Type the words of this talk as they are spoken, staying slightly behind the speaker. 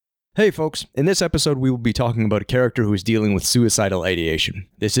Hey folks, in this episode we will be talking about a character who is dealing with suicidal ideation.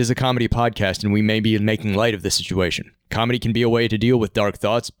 This is a comedy podcast and we may be making light of the situation. Comedy can be a way to deal with dark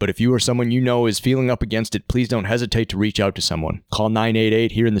thoughts, but if you or someone you know is feeling up against it, please don't hesitate to reach out to someone. Call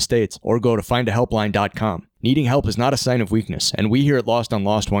 988 here in the States or go to findahelpline.com. Needing help is not a sign of weakness, and we here at Lost on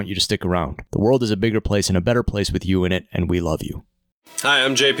Lost want you to stick around. The world is a bigger place and a better place with you in it, and we love you. Hi,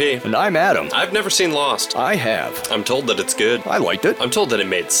 I'm JP. And I'm Adam. I've never seen Lost. I have. I'm told that it's good. I liked it. I'm told that it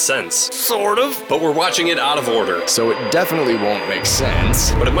made sense. Sort of. But we're watching it out of order. So it definitely won't make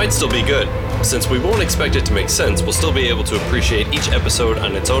sense. But it might still be good. Since we won't expect it to make sense, we'll still be able to appreciate each episode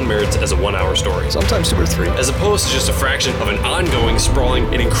on its own merits as a 1-hour story. Sometimes 2 or 3. As opposed to just a fraction of an ongoing, sprawling,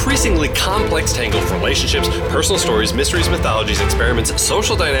 and increasingly complex tangle of relationships, personal stories, mysteries, mythologies, experiments,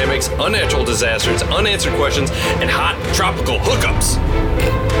 social dynamics, unnatural disasters, unanswered questions, and hot tropical hookups.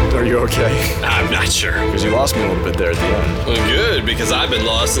 Are you okay? I'm not sure. Because you lost me a little bit there at the end. Well, good, because I've been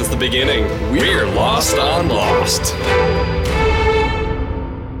lost since the beginning. We're Lost on Lost.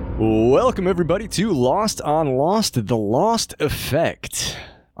 Welcome everybody to Lost on Lost, The Lost Effect.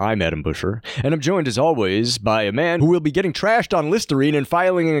 I'm Adam Busher, and I'm joined as always by a man who will be getting trashed on Listerine and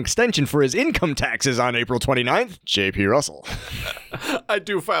filing an extension for his income taxes on April 29th, JP Russell. I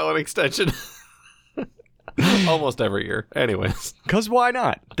do file an extension. Almost every year. Anyways. Because why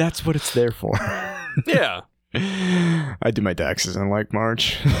not? That's what it's there for. Yeah. I do my taxes in like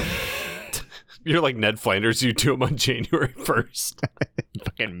March. You're like Ned Flanders. You do them on January 1st.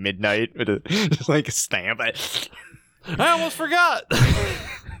 Fucking midnight with just like a stamp. I almost forgot.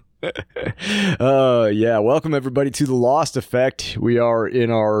 Yeah. Welcome everybody to the Lost Effect. We are in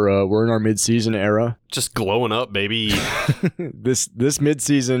our we're in our mid-season era. Just glowing up, baby. This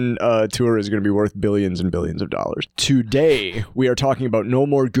mid-season tour is going to be worth billions and billions of dollars. Today we are talking about No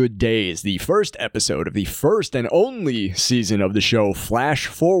More Good Days, the first episode of the first and only season of the show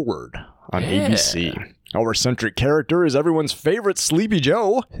FlashForward on ABC. Our centric character is everyone's favorite Sleepy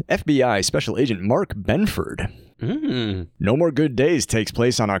Joe, FBI Special Agent Mark Benford. No More Good Days takes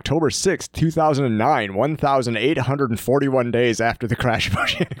place on October 6, 2009, 1,841 days after the crash of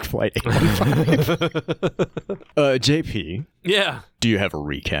Oceanic Flight 815. JP. Yeah. Do you have a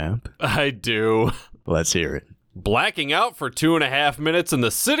recap? I do. Let's hear it. Blacking out for 2.5 minutes and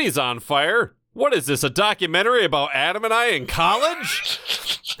the city's on fire? What is this, a documentary about Adam and I in college?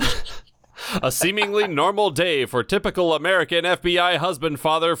 A seemingly normal day for typical American FBI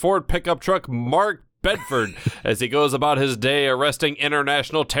husband-father Ford pickup truck Mark Bedford as he goes about his day arresting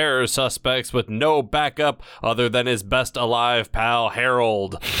international terror suspects with no backup other than his best alive pal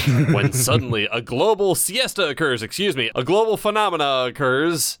Harold. When suddenly a global phenomena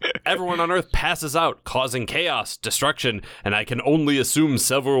occurs. Everyone on Earth passes out, causing chaos, destruction, and I can only assume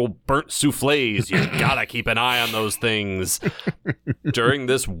several burnt soufflés. You gotta keep an eye on those things. During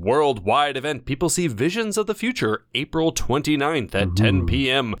this worldwide event, people see visions of the future. April 29th at 10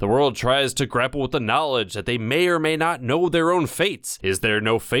 p.m. The world tries to grapple with the knowledge that they may or may not know their own fates. Is there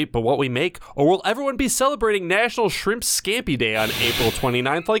no fate but what we make? Or will everyone be celebrating National Shrimp Scampi Day on April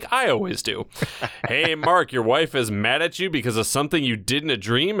 29th like I always do? Hey, Mark, your wife is mad at you because of something you did in a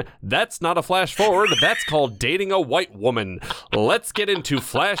dream? That's not a flash forward. That's called dating a white woman. Let's get into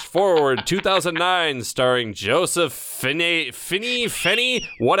Flash Forward 2009 starring Joseph Finney,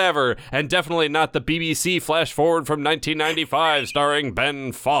 whatever, and definitely not the BBC Flash Forward from 1995 starring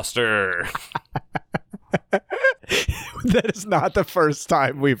Ben Foster. That is not the first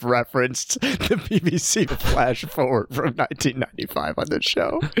time we've referenced the BBC Flash Forward from 1995 on this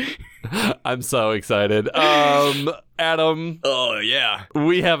show. I'm so excited. Adam. Oh, yeah.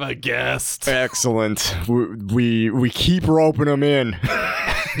 We have a guest. Excellent. We keep roping him in.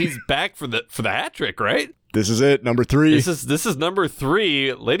 He's back for the hat trick, right? This is it, number 3. This is number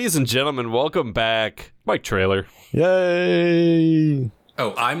 3. Ladies and gentlemen, welcome back, Mike Traylor. Yay.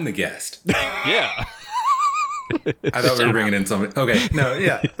 Oh, I'm the guest. Yeah. I thought we were bringing in somebody. Okay, no,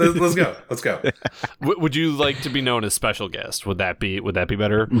 yeah, let's go. Let's go. Would you like to be known as special guest? Would that be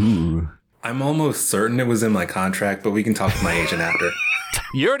better? Ooh. I'm almost certain it was in my contract, but we can talk to my agent after.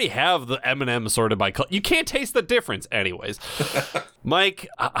 You already have the M&M sorted by color. You can't taste the difference. Anyways, Mike,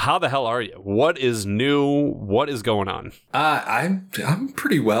 how the hell are you? What is new? What is going on? I'm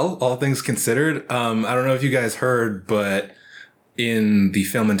pretty well, all things considered. I don't know if you guys heard, but in the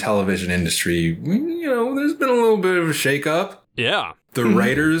film and television industry, there's been a little bit of a shakeup. Yeah. The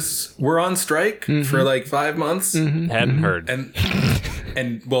writers were on strike for like 5 months. Hadn't heard.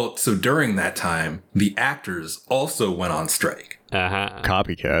 And well, so during that time, the actors also went on strike.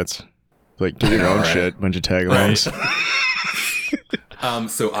 Copycats. Like, do your own shit, bunch of taglines.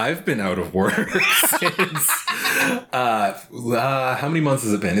 So I've been out of work since, how many months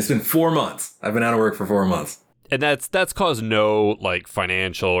has it been? It's been 4 months. I've been out of work for 4 months. And that's caused no like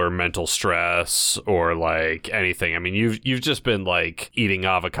financial or mental stress or like anything. I mean, you've just been like eating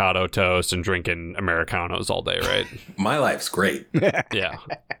avocado toast and drinking Americanos all day, right? My life's great. Yeah.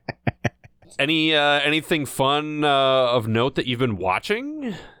 Anything fun of note that you've been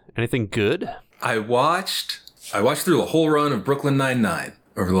watching? Anything good? I watched through the whole run of Brooklyn Nine-Nine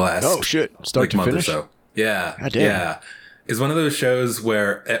over the last start to month finish. or so. Yeah, God damn. yeah. It's one of those shows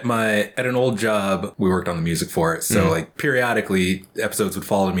where at an old job we worked on the music for it, so like periodically episodes would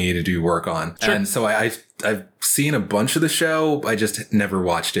follow me to do work on, and so I've seen a bunch of the show. I just never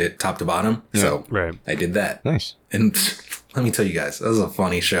watched it top to bottom, so I did that. Nice. And let me tell you guys, that was a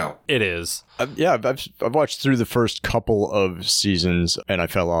funny show. It is. I've watched through the first couple of seasons and I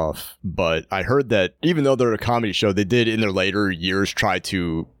fell off, but I heard that even though they're a comedy show, they did in their later years try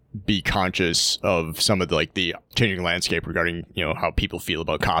to be conscious of some of the, like the changing landscape regarding, you know, how people feel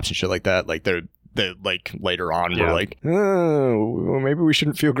about cops and shit like that. Like they like later on were like, oh, well, maybe we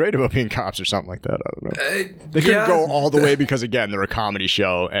shouldn't feel great about being cops or something like that. I don't know. They couldn't go all the way because again, they're a comedy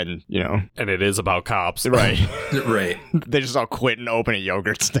show and, you know. And it is about cops. Right. Right. They just all quit and open a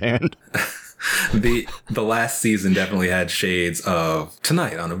yogurt stand. The last season definitely had shades of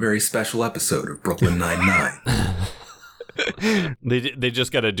tonight on a very special episode of Brooklyn Nine-Nine. They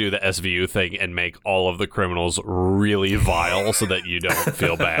just got to do the SVU thing and make all of the criminals really vile so that you don't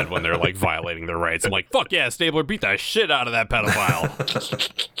feel bad when they're like violating their rights. I'm like, fuck yeah, Stabler, beat the shit out of that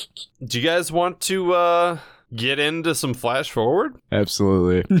pedophile. Do you guys want to get into some Flash Forward?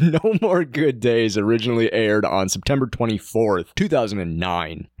 Absolutely. No More Good Days originally aired on September 24th,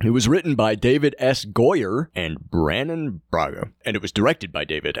 2009. It was written by David S. Goyer and Brannon Braga, and it was directed by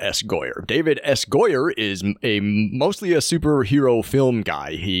David S. Goyer. David S. Goyer is mostly a superhero film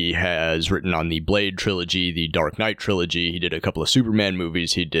guy. He has written on the Blade trilogy, the Dark Knight trilogy. He did a couple of Superman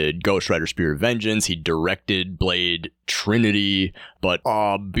movies. He did Ghost Rider Spear of Vengeance. He directed Blade Trinity, but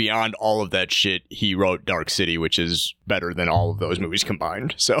beyond all of that shit, he wrote Dark City, which is better than all of those movies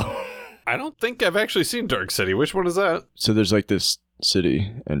combined. So I don't think I've actually seen Dark City. Which one is that? So there's like this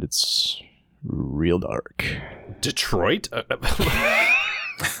city and it's real dark. Detroit?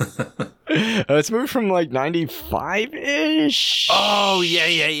 It's a movie from like 95-ish. Oh,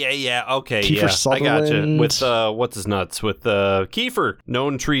 yeah. Okay, Kiefer Sutherland. I gotcha. With, what's his nuts? With Kiefer,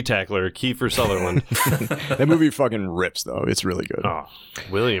 known tree tackler, Kiefer Sutherland. That movie fucking rips, though. It's really good. Oh,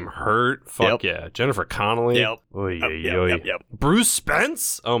 William Hurt. Fuck yeah. Jennifer Connelly. Yep. Yep. Bruce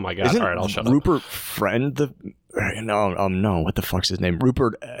Spence? Oh, my God. Isn't all right, I'll shut Rupert up. Friend the... No. What the fuck's his name?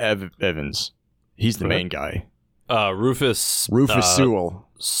 Rupert Evans. He's the main guy. Rufus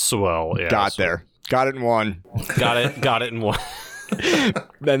Sewell. Yeah. Got it in one. Got it in one.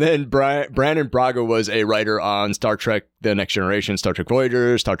 And then Brandon Braga was a writer on Star Trek The Next Generation, Star Trek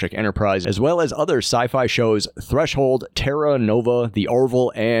Voyager, Star Trek Enterprise, as well as other sci-fi shows Threshold, Terra Nova, The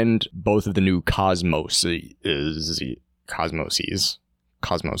Orville, and both of the new Cosmoses.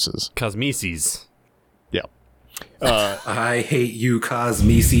 Yep. I hate you,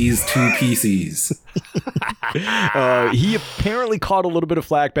 Cosmeses, two pieces. He apparently caught a little bit of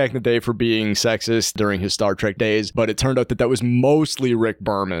flack back in the day for being sexist during his Star Trek days, but it turned out that was mostly Rick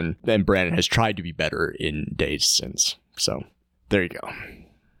Berman, and Brandon has tried to be better in days since. So, there you go.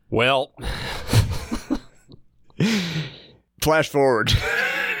 Well. Flash forward.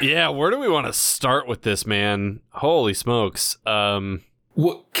 Yeah, where do we want to start with this, man? Holy smokes.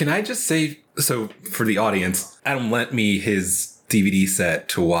 Well, can I just say, so for the audience, Adam lent me his DVD set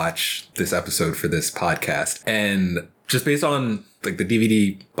to watch this episode for this podcast. And just based on like the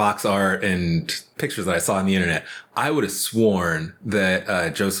DVD box art and pictures that I saw on the internet, I would have sworn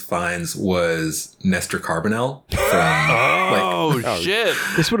that Joseph Fiennes was Nestor Carbonell from shit.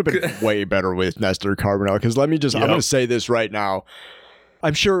 This would have been way better with Nestor Carbonell, because I'm going to say this right now.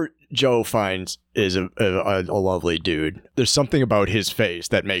 I'm sure Joe Fiennes is a lovely dude. There's something about his face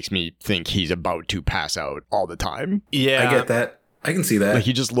that makes me think he's about to pass out all the time. Yeah. I get that. I can see that. Like,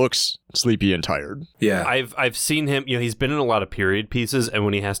 he just looks sleepy and tired. Yeah. I've seen him, he's been in a lot of period pieces, and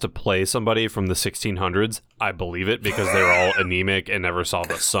when he has to play somebody from the 1600s, I believe it because they're all anemic and never saw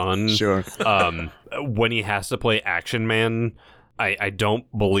the sun. Sure. When he has to play Action Man, I don't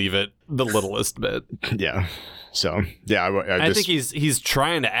believe it the littlest bit. Yeah. So, yeah, I think he's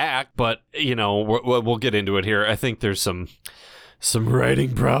trying to act, but, we'll get into it here. I think there's some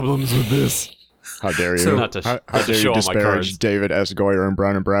writing problems with this. How dare you? So, how dare you show disparage David S. Goyer and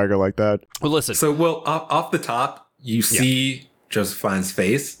Brandon Braga like that? Well, listen. So, off the top, you see Joseph Fiennes'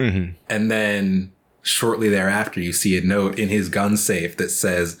 face, and then shortly thereafter, you see a note in his gun safe that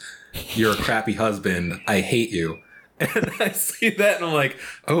says, "You're a crappy husband. I hate you." And I see that and I'm like,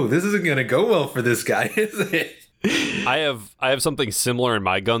 oh, this isn't going to go well for this guy, is it? I have something similar in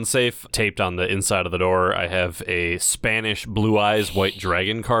my gun safe taped on the inside of the door. I have a Spanish Blue Eyes White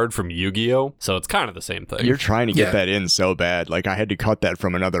Dragon card from Yu-Gi-Oh! So it's kind of the same thing. You're trying to get that in so bad. Like, I had to cut that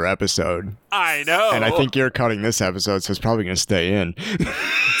from another episode. I know. And I think you're cutting this episode, so it's probably going to stay in.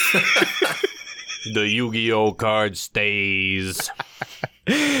 The Yu-Gi-Oh! Card stays.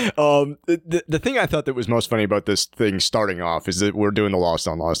 The thing I thought that was most funny about this thing starting off is that we're doing the Lost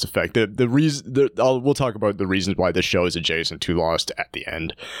on Lost effect. The reason we'll talk about the reasons why this show is adjacent to Lost at the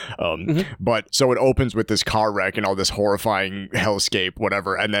end. But so it opens with this car wreck and all this horrifying hellscape,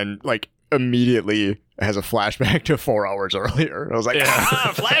 whatever, and then like immediately has a flashback to 4 hours earlier. I was like,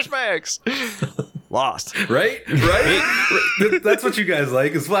 flashbacks. Lost. Right? That's what you guys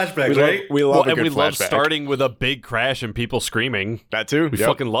like, is flashbacks, right? We love a and good we love flashback. starting with a big crash and people screaming. That too. We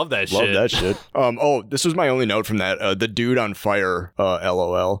fucking love that shit. Love that shit. This was my only note from that. The dude on fire,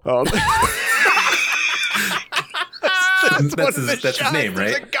 LOL. That's his name, right?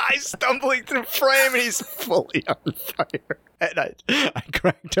 There's a guy stumbling through frame and he's fully on fire. And I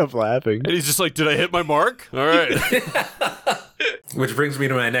cracked up laughing. And he's just like, did I hit my mark? All right. Which brings me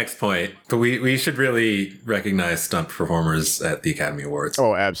to my next point. But we should really recognize stunt performers at the Academy Awards.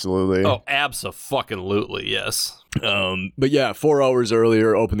 Oh, absolutely. Oh, abso-fucking-lutely, yes. But yeah, 4 hours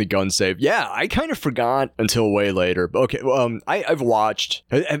earlier, open the gun safe. Yeah, I kind of forgot until way later. Okay, I've watched.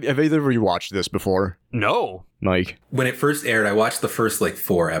 Have either of you watched this before? No. Mike? When it first aired, I watched the first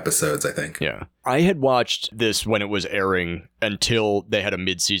 4 episodes, I think. Yeah. I had watched this when it was airing until they had a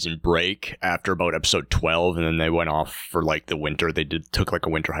mid-season break after about episode 12, and then they went off for the winter. They took a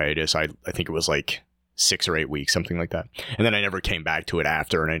winter hiatus. I think it was 6 or 8 weeks, something like that. And then I never came back to it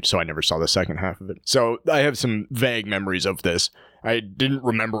after, and so I never saw the second half of it. So I have some vague memories of this. I didn't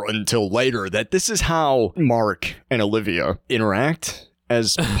remember until later that this is how Mark and Olivia interact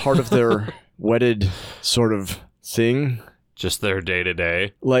as part of their wedded sort of thing. Just their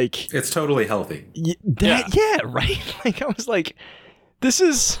day-to-day. It's totally healthy. Yeah, right? I was like, this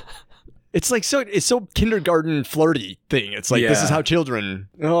is... It's so kindergarten flirty thing. It's this is how children,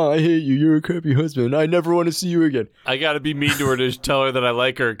 I hate you, you're a crappy husband, I never want to see you again. I gotta be mean to her to tell her that I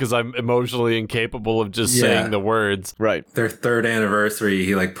like her because I'm emotionally incapable of just saying the words. Right. Their 3rd anniversary,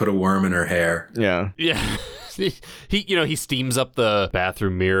 he put a worm in her hair. Yeah. Yeah. He steams up the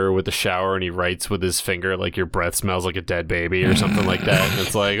bathroom mirror with the shower and he writes with his finger your breath smells like a dead baby or something like that. And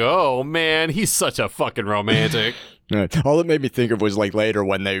it's oh man, he's such a fucking romantic. All it made me think of was later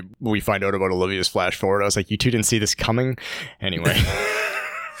when we find out about Olivia's flash forward. I was like, you two didn't see this coming? Anyway.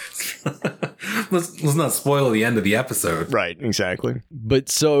 Let's not spoil the end of the episode. Right, exactly. But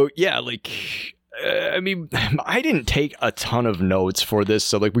so, yeah, I mean, I didn't take a ton of notes for this,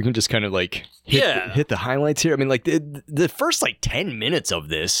 so we can just kind of hit the highlights here. I mean, the first 10 minutes of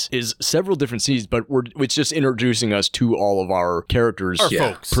this is several different scenes, but it's just introducing us to all of our characters. Our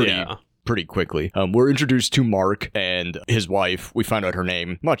folks, pretty quickly. We're introduced to Mark and his wife. We find out her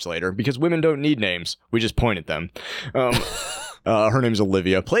name much later because women don't need names. We just point at them. Her name's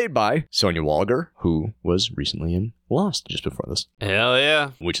Olivia, played by Sonia Walger, who was recently in Lost just before this. Hell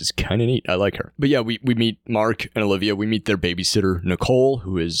yeah. Which is kind of neat. I like her. But yeah, we meet Mark and Olivia. We meet their babysitter, Nicole,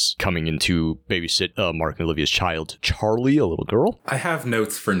 who is coming in to babysit Mark and Olivia's child, Charlie, a little girl. I have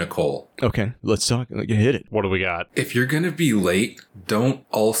notes for Nicole. Okay, let's talk. Hit it. What do we got? If you're going to be late, don't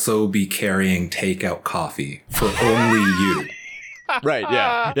also be carrying takeout coffee for only you. Right,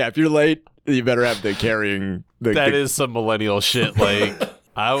 yeah. Yeah, if you're late, you better have the carrying... That is some millennial shit,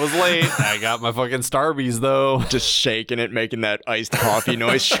 I was late. I got my fucking Starbies, though. Just shaking it, making that iced coffee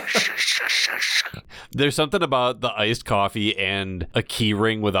noise. There's something about the iced coffee and a key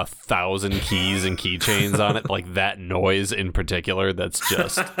ring with 1,000 keys and keychains on it, that noise in particular, that's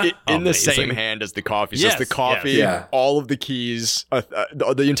just in the same hand as the coffee. So yes, it's the coffee, all of the keys,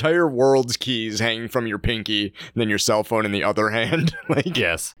 the entire world's keys hanging from your pinky, and then your cell phone in the other hand.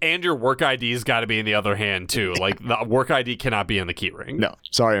 Yes. And your work ID's got to be in the other hand, too. The work ID cannot be in the key ring. No.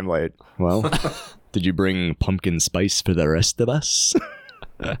 Sorry I'm late. Well, did you bring pumpkin spice for the rest of us?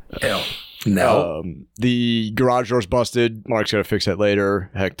 Hell. No. The garage door's busted. Mark's gotta fix that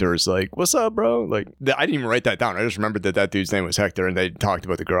later. Hector's like, what's up, bro? I didn't even write that down. I just remembered that dude's name was Hector, and they talked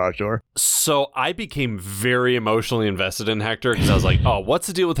about the garage door. So I became very emotionally invested in Hector because I was like, oh, what's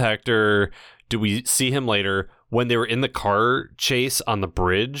the deal with Hector? Do we see him later? when they were in the car chase on the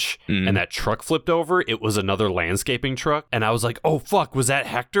bridge and that truck flipped over, it was another landscaping truck. And I was like, oh, fuck, was that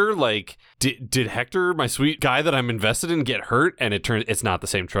Hector? Like, did Hector, my sweet guy that I'm invested in, get hurt? And it turns it's not the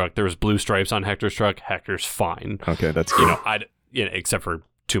same truck. There was blue stripes on Hector's truck. Hector's fine. Okay, that's good. Except for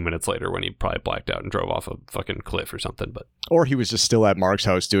 2 minutes later when he probably blacked out and drove off a fucking cliff or something. But or he was just still at Mark's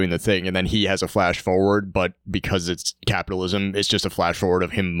house doing the thing, and then he has a flash forward, but because it's capitalism, it's just a flash forward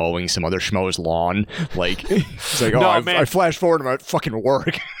of him mowing some other schmo's lawn. Like, it's like, I flash forward him at fucking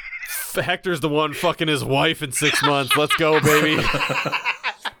work. Hector's the one fucking his wife in 6 months. Let's go, baby.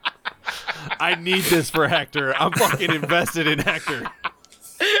 I need this for Hector. I'm fucking invested in Hector.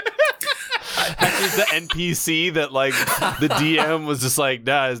 Hector's the NPC that, like, the DM was just like,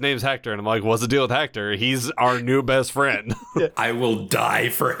 nah, his name's Hector. And I'm like, what's the deal with Hector? He's our new best friend. I will die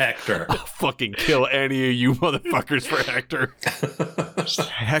for Hector. I'll fucking kill any of you motherfuckers for Hector.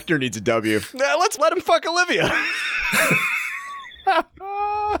 Hector needs a W. Nah, let's let him fuck Olivia.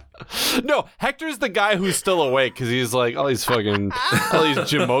 No, Hector's the guy who's still awake because he's like, all these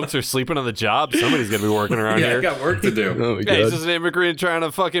jamokes are sleeping on the job. Somebody's gonna be working around here. I got work to do. Oh my God. He's just an immigrant trying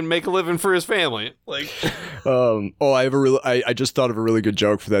to fucking make a living for his family. Like, I just thought of a really good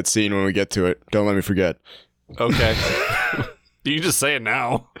joke for that scene when we get to it. Don't let me forget. Okay. You just say it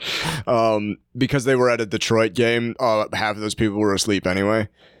now. Because they were at a Detroit game, half of those people were asleep anyway.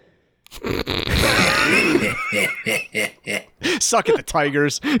 Suck at the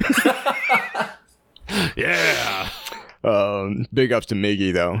Tigers. Yeah. Big ups to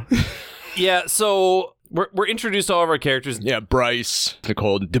Miggy though. Yeah, so we're introduced to all of our characters. Yeah, Bryce,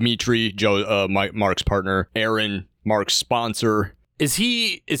 Nicole, Dimitri, Joe, Mark's partner, Aaron, Mark's sponsor. Is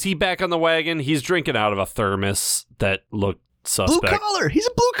he back on the wagon? He's drinking out of a thermos that looked suspect. Blue collar. He's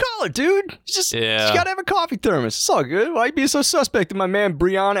a blue collar, dude. He's gotta have a coffee thermos. It's all good. Why you be so suspect to my man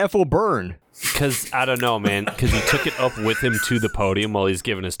Breon F. O'Byrne? Because I don't know, man. Because he took it up with him to the podium while he's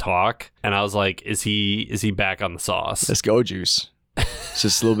giving his talk, and I was like, "Is he back on the sauce?" Let's go, juice. It's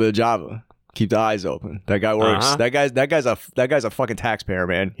just a little bit of Java. Keep the eyes open. That guy works. Uh-huh. That guy's a fucking taxpayer,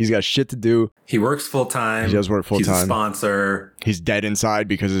 man. He's got shit to do. He works full time. He does work full time. He's a sponsor. He's dead inside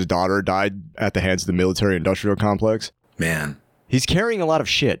because his daughter died at the hands of the military-industrial complex. Man. He's carrying a lot of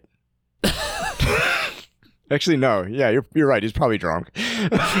shit. Actually, no. Yeah, you're right. He's probably drunk. Yeah,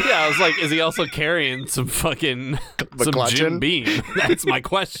 I was like, is he also carrying some fucking McClutchin? some Jim Beam? That's my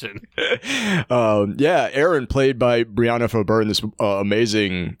question. Yeah, Aaron, played by Breon F. O'Byrne, this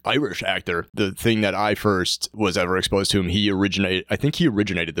amazing Irish actor. The thing that I first was ever exposed to him, I think he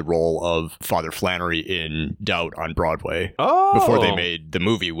originated the role of Father Flannery in Doubt on Broadway. Oh. Before they made the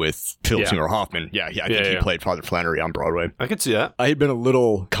movie with Philip Seymour Hoffman. Yeah, I think he played Father Flannery on Broadway. I could see that. I had been a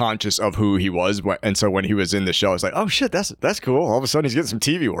little conscious of who he was, and so when he was in the show, I was like, oh shit, that's cool. All of a sudden he's getting some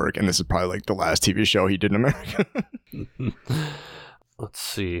TV work, and this is probably like the last TV show he did in America. Let's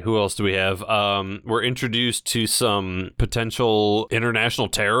see. Who else do we have? We're introduced to some potential international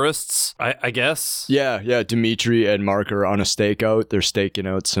terrorists, I guess. Yeah. Dimitri and Mark are on a stakeout. They're staking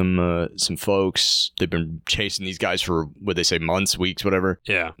out some folks. They've been chasing these guys for, what they say, months, weeks, whatever.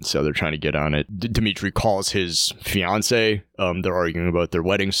 Yeah. So they're trying to get on it. Dimitri calls his fiance. They're arguing about their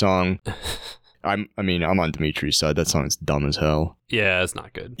wedding song. I'm on Dimitri's side. That song's dumb as hell. Yeah, it's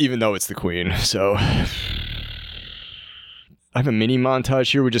not good. Even though it's the Queen, so... I have a mini montage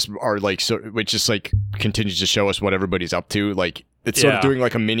here. Which just like continues to show us what everybody's up to. Like it's sort of doing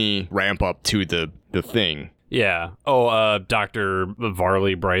like a mini ramp up to the thing. Yeah. Oh, Dr.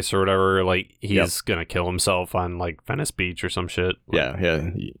 Varley Bryce or whatever. Like he's gonna kill himself on like Venice Beach or some shit. Yeah.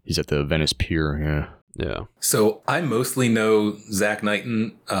 He's at the Venice Pier. Yeah. Yeah. So I mostly know Zach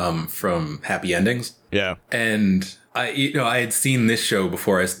Knighton from Happy Endings. Yeah. And I had seen this show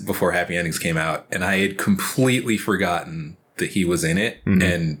before Happy Endings came out, and I had completely forgotten that he was in it,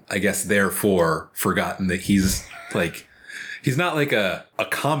 and I guess therefore forgotten that he's not like a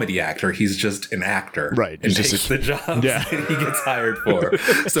comedy actor. He's just an actor, right? And takes the job that he gets hired for.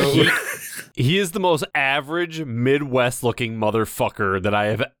 So he is the most average Midwest-looking motherfucker that I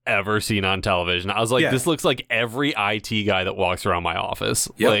have ever seen on television. I was like, this looks like every IT guy that walks around my office.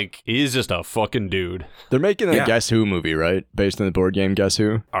 Yep. Like, he's just a fucking dude. They're making a Guess Who movie, right? Based on the board game Guess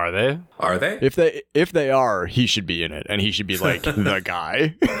Who. Are they? Are they? If they are, he should be in it, and he should be like the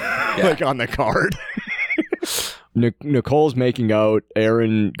guy, like on the card. Nicole's making out.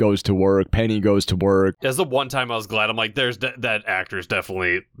 Aaron goes to work. Penny goes to work. That's the one time I was glad. I'm like, there's that actor's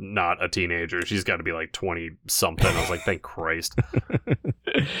definitely not a teenager. She's got to be like 20 something. I was like, thank Christ.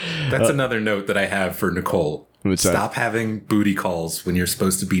 That's another note that I have for Nicole. Stop having booty calls when you're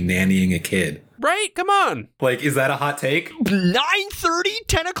supposed to be nannying a kid. Right? Come on. Like, is that a hot take? 9:30,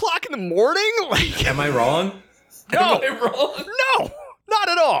 10 o'clock in the morning? Like, am I wrong? No. Am I wrong? No, not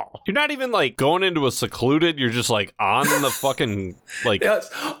at all. You're not even like going into a secluded. You're just like on the fucking like Yes,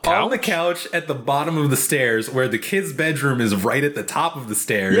 on the couch at the bottom of the stairs, where the kid's bedroom is right at the top of the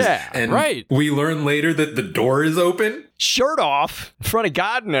stairs. Yeah, and right. we learn later that the door is open. Shirt off in front of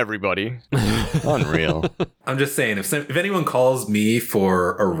God and everybody. Unreal. I'm just saying, if anyone calls me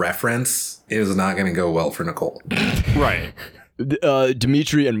for a reference, it is not going to go well for Nicole. right.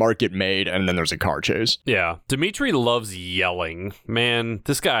 Dimitri and Mark get made, and then there's a car chase. Yeah, Dimitri loves yelling. Man,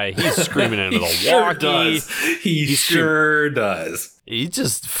 this guy, he's screaming into the Sure walkie. does. He sure does. He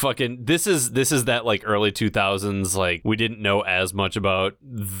just fucking this is that like early 2000s, like we didn't know as much about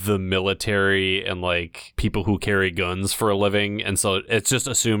the military and like people who carry guns for a living, and so it's just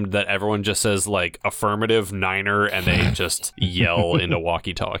assumed that everyone just says like affirmative Niner and they just yell into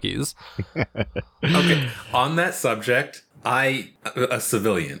walkie-talkies. Okay, on that subject, a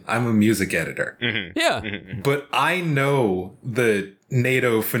civilian, I'm a music editor. Mm-hmm. Yeah. Mm-hmm. But I know the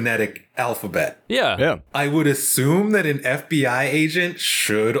NATO phonetic alphabet. Yeah. I would assume that an FBI agent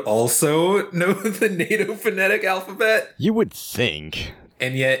should also know the NATO phonetic alphabet. You would think.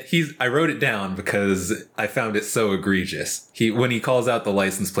 And yet I wrote it down because I found it so egregious. When he calls out the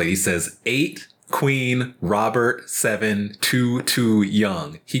license plate, he says 8 Queen Robert 722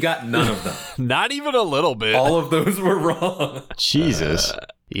 Young. He got none of them. Not even a little bit. All of those were wrong. Jesus.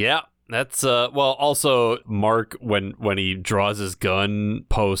 Yeah. That's well also Mark when he draws his gun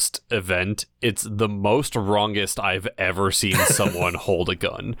post event, it's the most wrongest I've ever seen someone hold a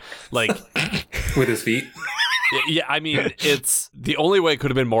gun. Like With his feet. yeah, I mean it's the only way it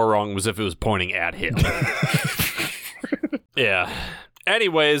could have been more wrong was if it was pointing at him. Yeah.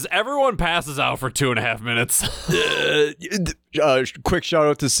 Anyways, everyone passes out for 2.5 minutes. Quick shout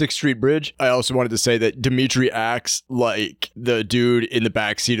out to 6th Street Bridge. I also wanted to say that Dimitri acts like the dude in the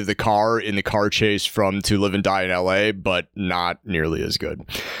backseat of the car in the car chase from To Live and Die in LA, but not nearly as good.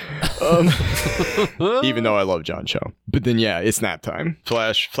 Even though I love John Cho. But then, yeah, it's nap time.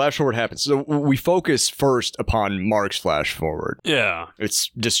 Flash forward happens. So we focus first upon Mark's flash forward. Yeah. It's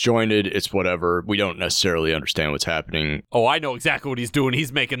disjointed. It's whatever. We don't necessarily understand what's happening. Oh, I know exactly what he's doing.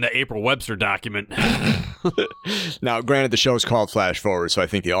 He's making the April Webster document. Now, granted, the show's called Flash Forward, so I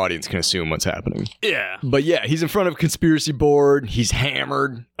think the audience can assume what's happening. Yeah. But yeah, he's in front of a conspiracy board. He's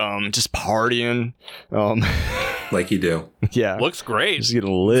hammered, just partying. Like you do. Yeah. Looks great. Just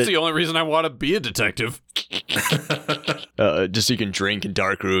getting lit. It's the only reason I want to be a detective. Just so you can drink in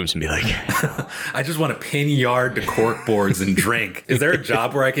dark rooms and be like, I just want to pin yard to cork boards and drink. Is there a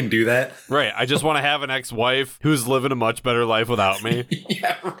job where I can do that? Right. I just want to have an ex-wife who's living a much better life without me.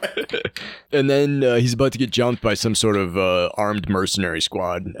 Yeah, right. and then he's about to get jumped by some sort of armed mercenary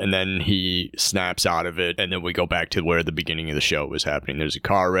squad, and then he snaps out of it, and then we go back to where the beginning of the show was happening. There's a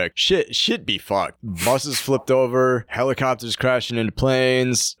car wreck. Shit be fucked. Buses flipped over, helicopters crashing into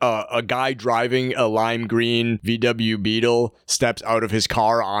planes, a guy driving a lime green VW Beetle steps out of his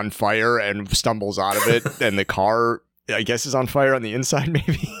car on fire and stumbles out of it, and the car, I guess, is on fire on the inside,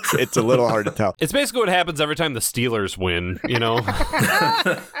 maybe. It's a little hard to tell. It's basically what happens every time the Steelers win, you know?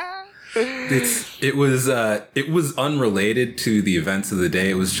 It was unrelated to the events of the day.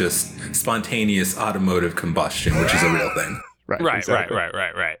 It was just spontaneous automotive combustion, which is a real thing. Right. Exactly.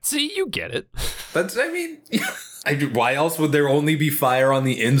 Right. See, you get it. That's, I mean, why else would there only be fire on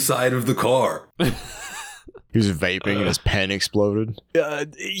the inside of the car? He was vaping and his pen exploded.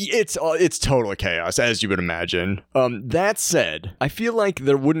 It's total chaos, as you would imagine. That said, I feel like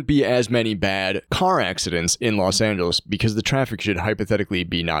there wouldn't be as many bad car accidents in Los Angeles because the traffic should hypothetically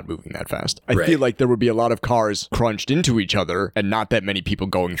be not moving that fast. I feel like there would be a lot of cars crunched into each other and not that many people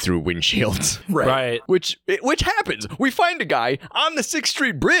going through windshields. Right. Which happens. We find a guy on the 6th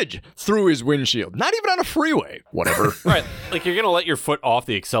Street Bridge through his windshield. Not even on a freeway. Whatever. Right. Like, you're going to let your foot off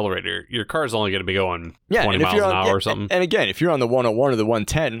the accelerator. Your car's only going to be going 20 miles an hour or something. And again, if you're on the 101 or the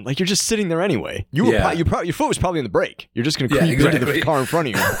 110, like, you're just sitting there anyway. Your foot was probably in the brake. You're just going to creep into the car in front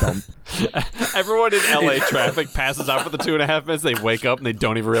of you. Everyone in LA traffic passes out for the 2.5 minutes. They wake up and they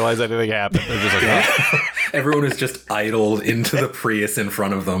don't even realize anything happened. They're just like, oh. Everyone is just idled into the Prius in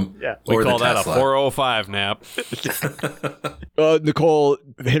front of them. Yeah. We call that a 405 nap. Nicole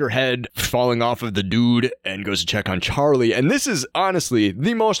hit her head falling off of the dude and goes to check on Charlie. And this is honestly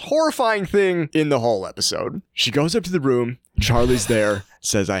the most horrifying thing in the whole episode. She goes up to the room. Charlie's there,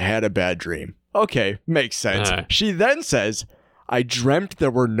 says, "I had a bad dream." Okay, makes sense. She then says, "I dreamt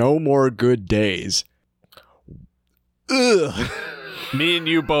there were no more good days." Ugh. Me and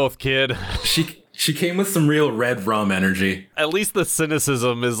you both, kid. She came with some real red rum energy. At least the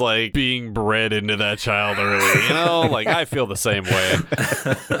cynicism is like being bred into that child early, you know? Like, I feel the same way.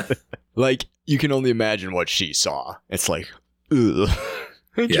 Like, you can only imagine what she saw. It's like, ugh.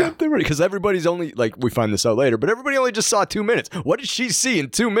 Because everybody's only, like, we find this out later, but everybody only just saw 2 minutes. What did she see in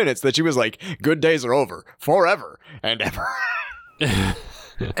 2 minutes that she was like, good days are over forever and ever?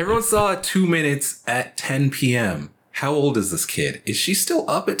 Everyone saw 2 minutes at 10 p.m. How old is this kid? Is she still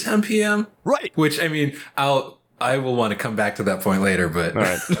up at 10 p.m.? Right. Which, I mean, I will want to come back to that point later, but all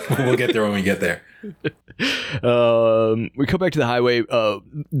right. We'll get there when we get there. We come back to the highway.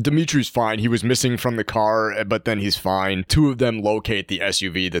 Dimitri's fine. He was missing from the car, but then he's fine. Two of them locate the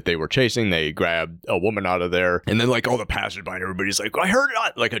SUV that they were chasing. They grab a woman out of there, and then like all the passersby and everybody's like, I heard it on,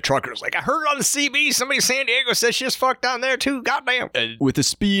 like a trucker's like, I heard it on the CB. Somebody in San Diego says she just fucked down there too. Goddamn. And with a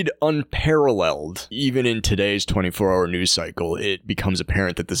speed unparalleled, even in today's 24-hour news cycle, it becomes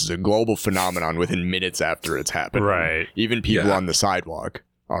apparent that this is a global phenomenon within minutes after it's happened. Right. Even people on the sidewalk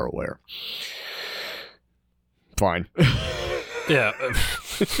are aware. Fine. Yeah.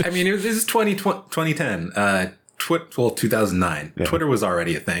 I mean, this is 2010. 2009. Yeah. Twitter was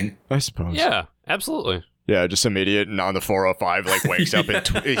already a thing. I suppose. Yeah, absolutely. Yeah, just some idiot and on the 405 like wakes up and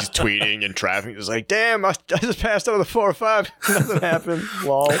he's tweeting and traffic. He's like, damn, I just passed out of the 405. Nothing happened.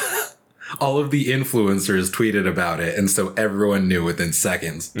 Lol. All of the influencers tweeted about it, and so everyone knew within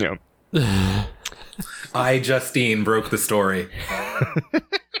seconds. Yeah. Justine broke the story.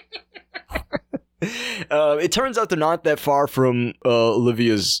 It turns out they're not that far from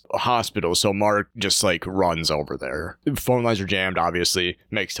Olivia's hospital, so Mark just like runs over there. Phone lines are jammed, obviously.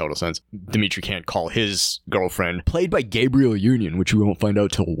 Makes total sense. Dimitri can't call his girlfriend, played by Gabrielle Union, which we won't find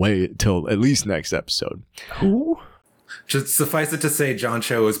out till at least next episode. Who? Just suffice it to say, John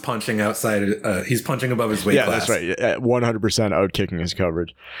Cho is punching outside. He's punching above his weight class. Yeah, that's right. 100% out kicking his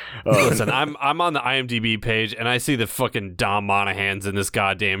coverage. Listen, I'm on the IMDb page and I see the fucking Dom Monaghan's in this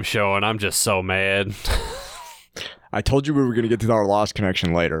goddamn show, and I'm just so mad. I told you we were going to get to our Lost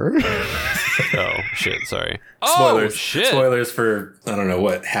connection later. Oh, shit, sorry. Spoilers. Oh, shit. Spoilers for, I don't know,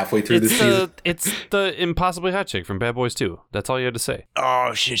 what, halfway through the season? It's the impossibly hot chick from Bad Boys 2. That's all you had to say.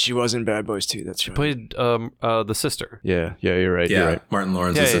 Oh, shit, she was in Bad Boys 2. That's right. She played the sister. Yeah, you're right. Yeah, you're right. Martin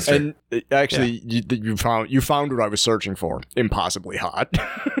Lawrence's sister. And actually, you found what I was searching for. Impossibly hot.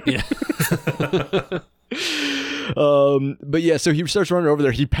 Yeah. But yeah, so he starts running over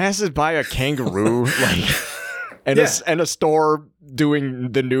there. He passes by a kangaroo, like... And a store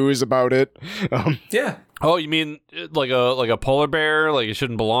doing the news about it. Yeah. Oh, you mean like a polar bear? Like it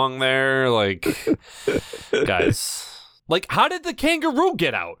shouldn't belong there? Like, guys, like how did the kangaroo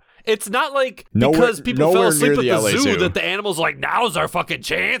get out? It's not like because people fell asleep at the zoo that the animal's like, now's our fucking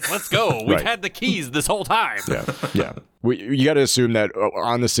chance. Let's go. We've had the keys this whole time. Yeah. You got to assume that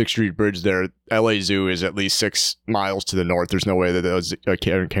on the 6th Street Bridge there, LA Zoo is at least 6 miles to the north. There's no way that a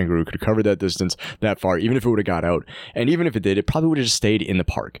kangaroo could have covered that distance that far, even if it would have got out. And even if it did, it probably would have just stayed in the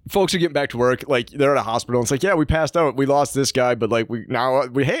park. Folks are getting back to work. Like, they're at a hospital. And it's like, yeah, we passed out. We lost this guy. But, like, we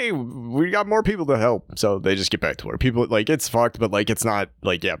got more people to help. So they just get back to work. People, like, it's fucked. But, like, it's not,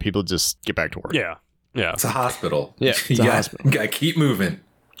 like, yeah, people just get back to work. Yeah. It's a hospital. Yeah, it's a hospital. Gotta keep moving.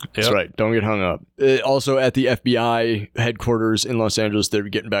 That's right. Don't get hung up. Also, at the FBI headquarters in Los Angeles, they're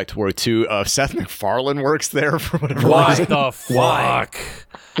getting back to work, too. Seth MacFarlane works there for whatever reason. What the fuck?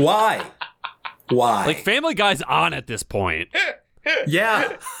 Why? Like, Family Guy's on at this point.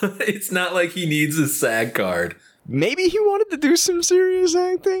 Yeah. It's not like he needs a SAG card. Maybe he wanted to do some serious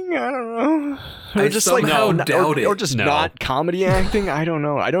acting. I don't know. I just somehow doubt it. Or just not comedy acting. I don't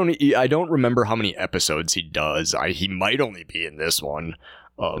know. I don't remember how many episodes he does. He might only be in this one.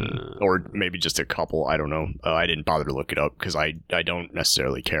 Or maybe just a couple. I don't know. I didn't bother to look it up because I don't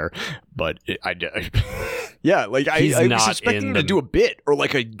necessarily care. But yeah, like I was expecting him to do a bit or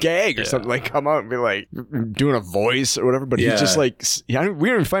like a gag or something. Like come out and be like doing a voice or whatever. But he's just like, we don't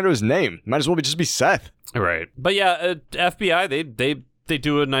even find out his name. Might as well just be Seth. Right. But yeah, FBI, they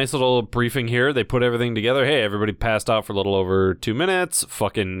do a nice little briefing here. They put everything together. Hey, everybody passed out for a little over 2 minutes.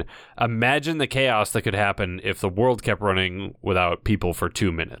 Fucking imagine the chaos that could happen if the world kept running without people for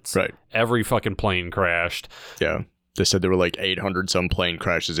 2 minutes. Right. Every fucking plane crashed. Yeah. They said there were like 800 some plane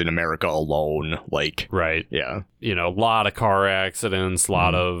crashes in America alone. Like, right. Yeah. You know, a lot of car accidents, a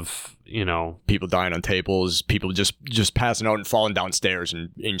lot of, you know, people dying on tables, people just passing out and falling downstairs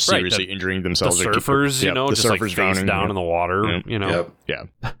and seriously injuring themselves. The surfers, you know, just like face down in the water, you know. Yeah.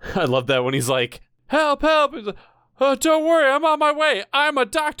 I love that when he's like, help. He's like, oh, don't worry, I'm on my way. I'm a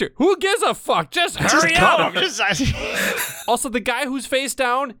doctor. Who gives a fuck? Just hurry up. Also, the guy who's face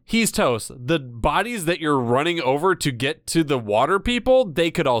down, he's toast. The bodies that you're running over to get to the water people,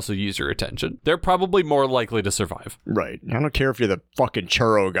 they could also use your attention. They're probably more likely to survive. Right. I don't care if you're the fucking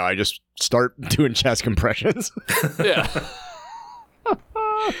churro guy. Just start doing chest compressions. Yeah.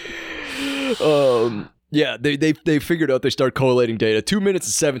 Yeah, they figured out, they start collating data. 2 minutes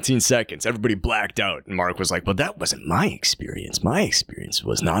and 17 seconds. Everybody blacked out. And Mark was like, well, that wasn't my experience. My experience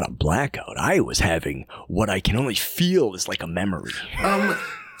was not a blackout. I was having what I can only feel is like a memory.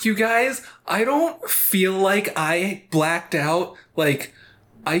 You guys, I don't feel like I blacked out. Like,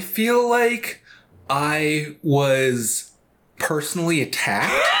 I feel like I was personally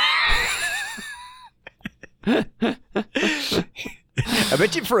attacked. I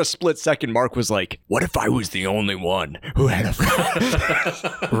bet you for a split second, Mark was like, what if I was the only one who had a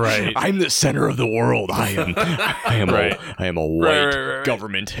Right. I'm the center of the world. I am Right. I am a white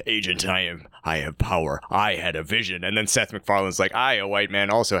government agent. I have power. I had a vision. And then Seth MacFarlane's like, a white man,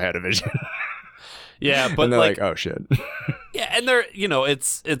 also had a vision. Yeah, but and they're like, oh shit. yeah, and they're,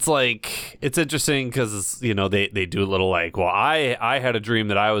 it's like, it's interesting because, they do a little like, well, I had a dream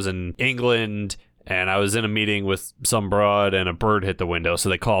that I was in England and I was in a meeting with some broad and a bird hit the window. So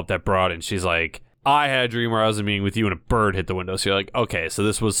they call up that broad and she's like, I had a dream where I was in a meeting with you and a bird hit the window. So you're like, okay, so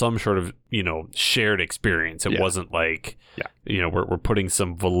this was some sort of, shared experience. It wasn't like, we're putting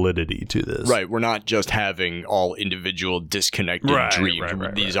some validity to this. Right. We're not just having all individual disconnected dreams.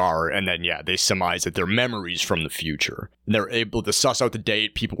 These are, and then, they surmise that they're memories from the future. And they're able to suss out the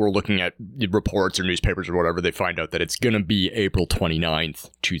date. People were looking at reports or newspapers or whatever. They find out that it's going to be April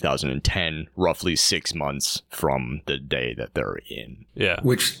 29th, 2010, roughly 6 months from the day that they're in. Yeah.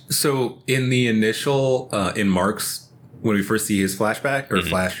 So in the initial, in Mark's, when we first see his flashback or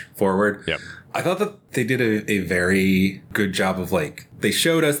flash forward, I thought that they did a very good job of like, they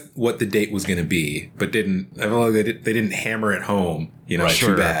showed us what the date was going to be, but I feel like they didn't hammer it home,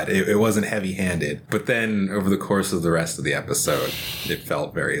 too bad. It wasn't heavy handed. But then over the course of the rest of the episode, it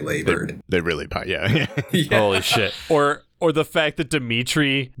felt very labored. They really, yeah. Holy shit. Or the fact that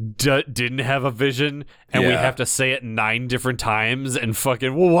Dimitri didn't have a vision, and we have to say it 9 different times, and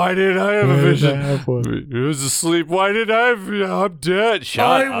fucking, well, why didn't I have a vision? It was asleep. Why did I'm dead. Shut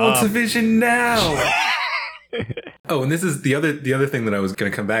up. I want a vision now. Oh, and this is the other thing that I was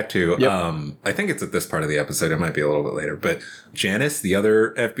going to come back to. Yep. I think it's at this part of the episode. It might be a little bit later. But Janice, the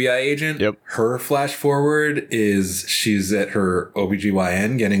other FBI agent, her flash forward is she's at her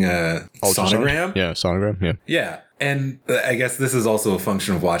OBGYN getting a sonogram. Yeah, sonogram. Yeah. Yeah. And I guess this is also a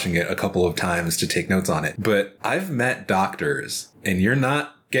function of watching it a couple of times to take notes on it. But I've met doctors, and you're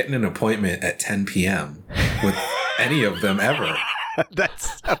not getting an appointment at 10 p.m. with any of them ever.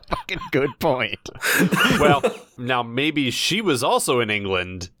 That's a fucking good point. Well, now maybe she was also in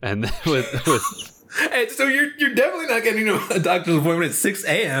England, and with And so you're definitely not getting a doctor's appointment at 6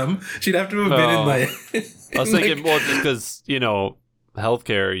 a.m. She'd have to have been in like. I was thinking, well, just because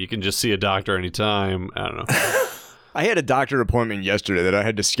healthcare, you can just see a doctor anytime. I don't know. I had a doctor appointment yesterday that I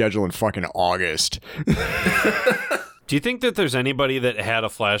had to schedule in fucking August. Do you think that there's anybody that had a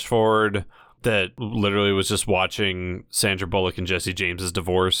flash forward that literally was just watching Sandra Bullock and Jesse James's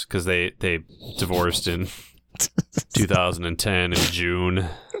divorce because they divorced in 2010 in June?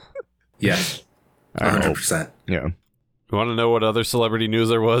 Yes, 100%. Yeah. You want to know what other celebrity news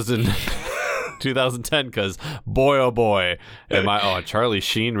there was in 2010? Because boy, oh boy, Charlie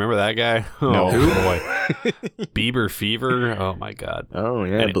Sheen, remember that guy? Oh no. Boy. Bieber fever. Oh my god. Oh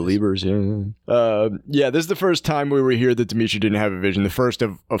yeah. Anyways. Believers. Yeah. This is the first time we were here that Dimitri didn't have a vision. The first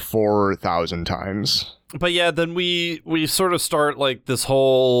of 4,000 times. But yeah, then we sort of start like this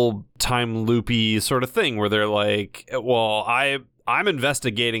whole time loopy sort of thing where they're like, well, I'm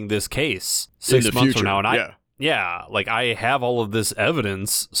investigating this case 6 months from now, and I have all of this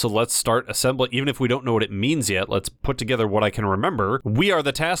evidence, so let's start assembling. Even if we don't know what it means yet, let's put together what I can remember. We are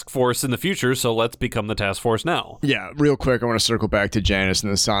the task force in the future, so let's become the task force now. Yeah, real quick, I want to circle back to Janice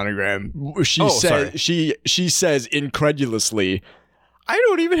and the sonogram. She says incredulously, "I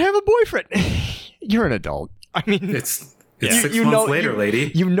don't even have a boyfriend." You're an adult. I mean, it's 6 months later,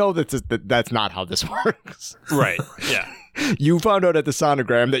 lady. You know that's not how this works. Right. Yeah. You found out at the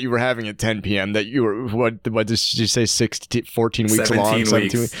sonogram that you were having at 10 p.m. that you were, what did she say, 14 weeks 17 along?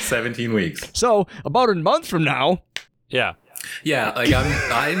 weeks. 17 weeks. So, about a month from now. Yeah. Yeah, like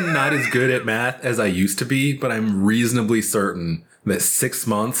I'm not as good at math as I used to be, but I'm reasonably certain that 6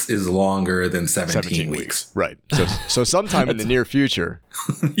 months is longer than 17 weeks. Right. So sometime in the near future.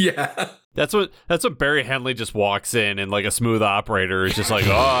 Yeah. That's what Barry Henley just walks in and like a smooth operator is just like,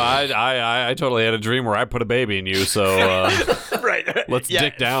 oh, I totally had a dream where I put a baby in you, so right. Let's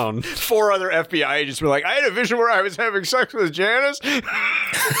dick down. 4 other FBI agents were like, I had a vision where I was having sex with Janice.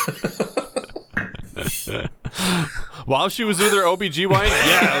 While she was with her OBGYN?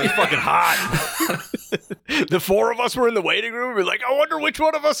 Yeah, it was fucking hot. The 4 of us were in the waiting room. We were like, I wonder which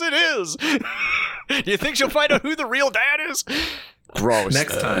one of us it is. Do you think she'll find out who the real dad is? Gross.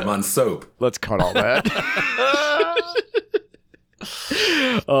 Next time on Soap. Let's cut all that.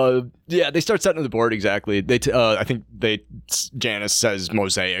 Yeah, they start setting the board exactly. I think Janice says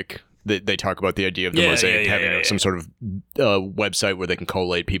mosaic. They talk about the idea of the mosaic having some sort of website where they can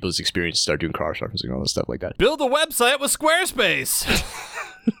collate people's experiences, start doing cross-referencing, all this stuff like that. Build a website with Squarespace.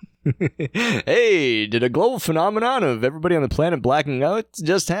 Hey, did a global phenomenon of everybody on the planet blacking out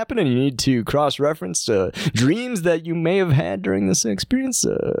just happen, and you need to cross-reference dreams that you may have had during this experience?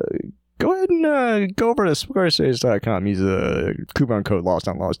 Go ahead and go over to squarespace.com. Use the coupon code Lost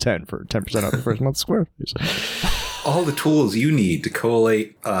on Laws 10 for 10% off the first month of Squarespace. All the tools you need to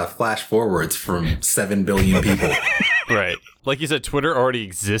collate flash forwards from 7 billion people. Right. Like you said, Twitter already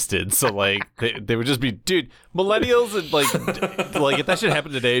existed, so like they would just be, dude, millennials and like if that shit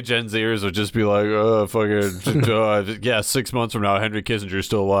happened today, Gen Zers would just be like, oh fucking yeah, 6 months from now, Henry Kissinger's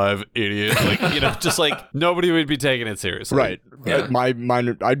still alive, idiot. Like, you know, just like nobody would be taking it seriously. Right. Yeah.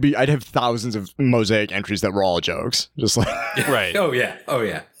 I'd have thousands of mosaic entries that were all jokes. Just like Right. Oh yeah.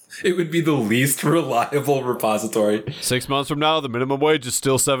 It would be the least reliable repository. 6 months from now, the minimum wage is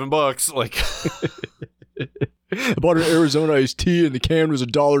still $7. Like I bought an Arizona iced tea and the can was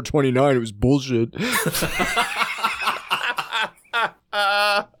 $1.29. It was bullshit.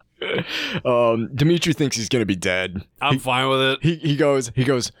 Dimitri thinks he's gonna be dead. I'm fine with it. He goes,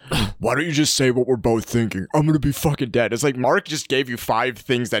 why don't you just say what we're both thinking? I'm gonna be fucking dead. It's like Mark just gave you 5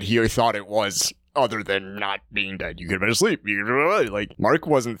 things that he thought it was other than not being dead. You could have been asleep. Like, Mark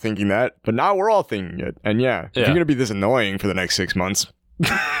wasn't thinking that, but now we're all thinking it. And yeah, if you're gonna be this annoying for the next 6 months.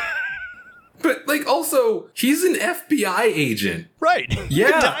 But, like, also, he's an FBI agent. Right.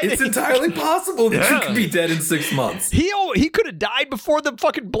 Yeah, it's entirely possible that you could be dead in 6 months. He could have died before the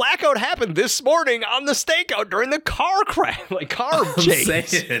fucking blackout happened this morning on the stakeout during the car crash. Like, car chase. I'm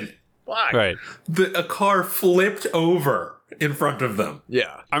saying. Fuck. Right. A car flipped over in front of them.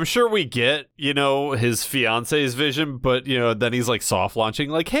 Yeah. I'm sure we get, you know, his fiance's vision, but, you know, then he's like soft launching,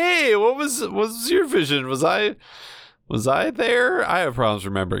 like, hey, what was your vision? Was I there? I have problems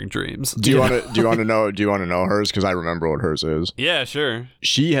remembering dreams. Do you want to know hers? Because I remember what hers is. Yeah, sure.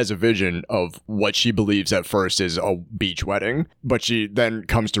 She has a vision of what she believes at first is a beach wedding, but she then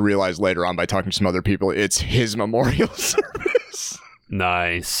comes to realize later on by talking to some other people, it's his memorial service.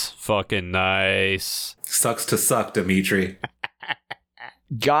 Nice. Fucking nice. Sucks to suck, Dimitri.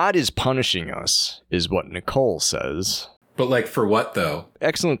 God is punishing us, is what Nicole says. But, like, for what, though?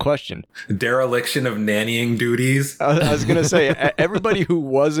 Excellent question. Dereliction of nannying duties? I was going to say, everybody who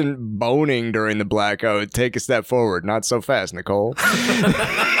wasn't boning during the blackout, take a step forward. Not so fast, Nicole.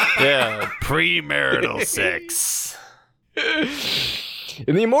 Yeah. Premarital sex.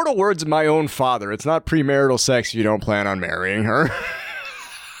 In the immortal words of my own father, it's not premarital sex if you don't plan on marrying her.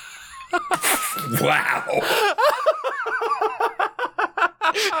 Wow.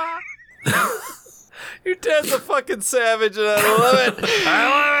 Your dad's a fucking savage, and I love it. I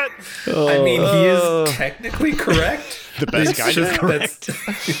love it. I mean, he is technically correct. The best guy is correct.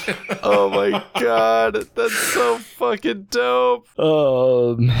 Oh my god, that's so fucking dope. We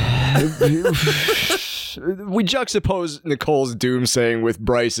juxtapose Nicole's doomsaying with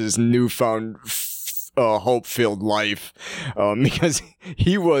Bryce's newfound hope-filled life, because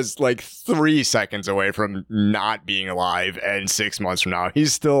he was like 3 seconds away from not being alive, and 6 months from now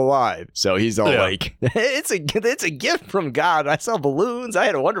he's still alive. So he's all like, it's a gift from God. I saw balloons. I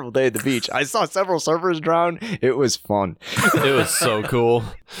had a wonderful day at the beach. I saw several surfers drown. It was fun. It was so cool.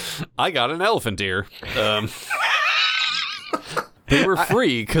 I got an elephant ear. They were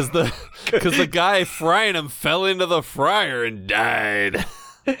free because the guy frying them fell into the fryer and died.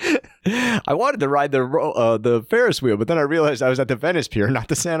 I wanted to ride the Ferris wheel, but then I realized I was at the Venice Pier, not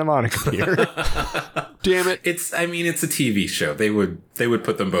the Santa Monica Pier. Damn it! It's a TV show. They would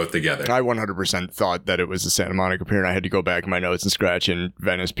put them both together. I 100% thought that it was the Santa Monica Pier, and I had to go back in my notes and scratch in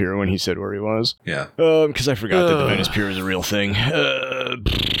Venice Pier when he said where he was. Yeah. Because I forgot that the Venice Pier is a real thing.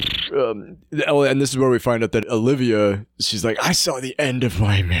 And this is where we find out that Olivia, she's like, I saw the end of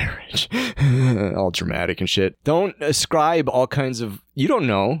my marriage. All dramatic and shit. Don't ascribe all kinds of... You don't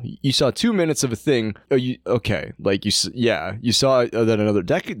know. You saw 2 minutes of a thing. Okay. Like, you saw that another...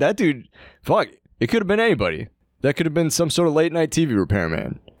 That dude... Fuck. It could have been anybody. That could have been some sort of late night TV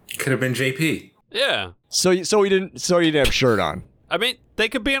repairman. Could have been JP. Yeah. So he didn't have a shirt on. I mean, they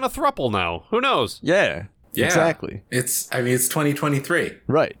could be in a throuple now. Who knows? Yeah. Yeah. Exactly. It's 2023.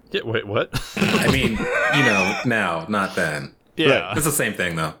 Right. Yeah, wait, what? I mean, now, not then. Yeah. Right. It's the same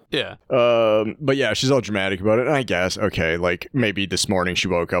thing, though. Yeah. But yeah, she's all dramatic about it. And I guess, okay, like maybe this morning she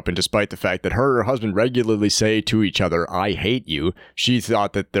woke up and despite the fact that her and her husband regularly say to each other, I hate you, she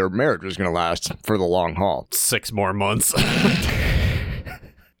thought that their marriage was going to last for the long haul. 6 more months.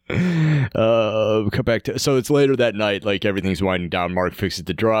 Come back to, so it's later that night, like everything's winding down. Mark fixes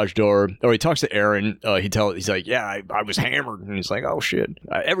the garage door, or he talks to Aaron. He's like, yeah, I was hammered, and he's like, oh shit,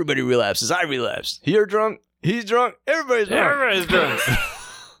 everybody relapses, I relapsed. You're drunk, he's drunk, everybody's drunk.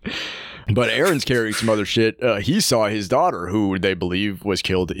 But Aaron's carrying some other shit. He saw his daughter, who they believe was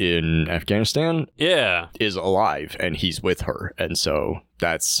killed in Afghanistan, is alive, and he's with her, and so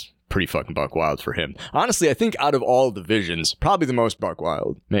that's pretty fucking buck wild for him. Honestly, I think out of all the visions, probably the most buck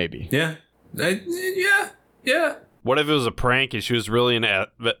wild, maybe. Yeah. Yeah. What if it was a prank and she was really in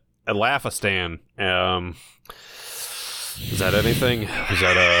Afghanistan? Is that anything? Is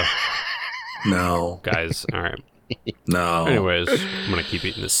that No. Guys, all right. No. Anyways, I'm going to keep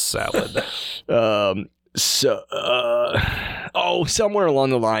eating this salad. Somewhere along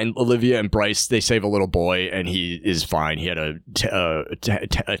the line, Olivia and Bryce, they save a little boy, and he is fine. He had a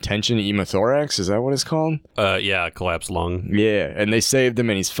tension pneumothorax. Is that what it's called? Collapsed lung. Yeah, and they saved him,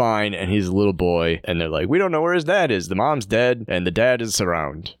 and he's fine, and he's a little boy, and they're like, we don't know where his dad is. The mom's dead, and the dad is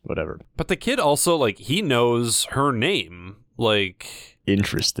around. Whatever. But the kid also, like, he knows her name. Like...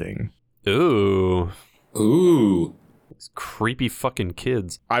 Interesting. Ooh. These creepy fucking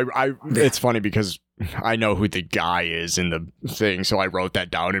kids. It's funny because I know who the guy is in the thing, so I wrote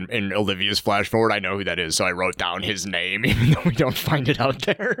that down in Olivia's flash forward. I know who that is, so I wrote down his name, even though we don't find it out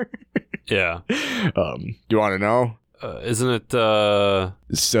there. Yeah. Do you want to know? Isn't it?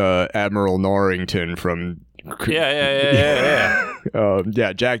 It's Admiral Norrington from. Yeah.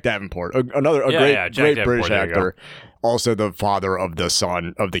 Jack Davenport, another great British actor. Also the father of the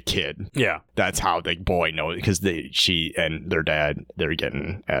son of the kid. Yeah. That's how the boy knows, because she and their dad, they're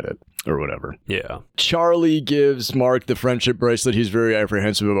getting at it or whatever. Yeah. Charlie gives Mark the friendship bracelet. He's very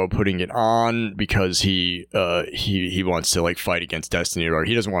apprehensive about putting it on because he wants to like fight against destiny, or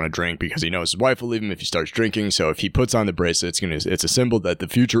he doesn't want to drink because he knows his wife will leave him if he starts drinking. So if he puts on the bracelet, it's a symbol that the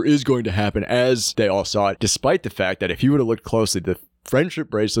future is going to happen as they all saw it, despite the fact that if he would have looked closely, the friendship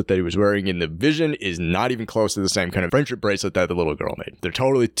bracelet that he was wearing in the vision is not even close to the same kind of friendship bracelet that the little girl made. They're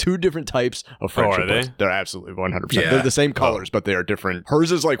totally two different types of friendship bracelets. They're absolutely 100%. Yeah. They're the same colors, but they are different.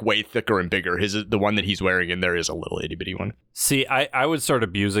 Hers is like way thicker and bigger. The one that he's wearing in there is a little itty bitty one. See, I would start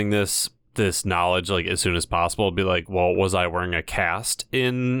abusing this knowledge like as soon as possible. Be like, well, was I wearing a cast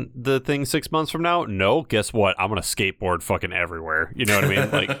in the thing 6 months from now? No. Guess what? I'm gonna skateboard fucking everywhere. You know what I mean?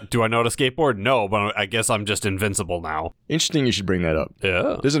 Like, do I know how to skateboard? No, but I guess I'm just invincible now. Interesting you should bring that up.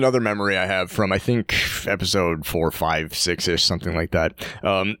 Yeah. There's another memory I have from, I think, episode 4, 5, 6-ish, something like that.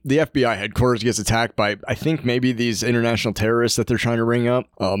 The FBI headquarters gets attacked by, I think, maybe these international terrorists that they're trying to ring up.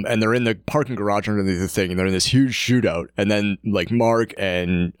 And they're in the parking garage underneath the thing, and they're in this huge shootout. And then, like, Mark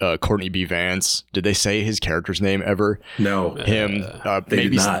and Courtney B. Vance, did they say his character's name ever? No. Him,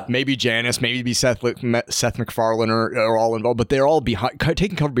 maybe Janice, maybe Seth MacFarlane are all involved, but they're all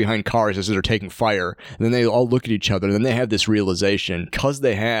taking cover behind cars as they're taking fire. And then they all look at each other, and then they have this realization, because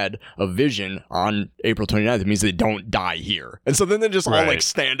they had a vision on April 29th, it means they don't die here. And so then they just all like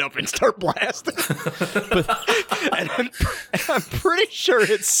stand up and start blasting. And I'm pretty sure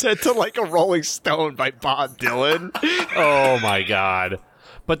it's set to like a Rolling Stone by Bob Dylan. Oh my God.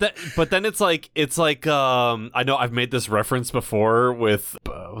 But then it's like I know I've made this reference before with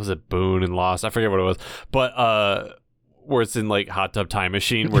was it Boone and Lost? I forget what it was, but where it's in like Hot Tub Time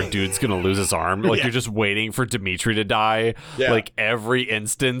Machine where dude's gonna lose his arm, like you're just waiting for Dimitri to die, like every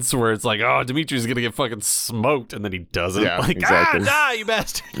instance where it's like, oh, Dimitri's gonna get fucking smoked, and then he doesn't. Like, exactly. Die, you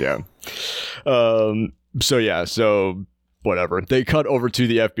bastard. Yeah. So whatever. They cut over to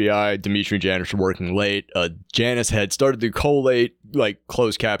the FBI. Dimitri and Janice are working late. Janice had started to collate like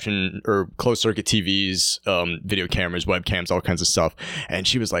closed caption or closed circuit TVs, video cameras, webcams, all kinds of stuff. And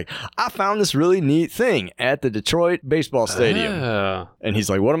she was like, I found this really neat thing at the Detroit baseball stadium. And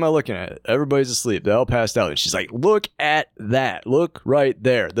he's like, what am I looking at? Everybody's asleep. They all passed out. And she's like, look at that. Look right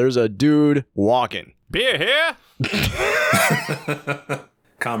there. There's a dude walking. Beer here.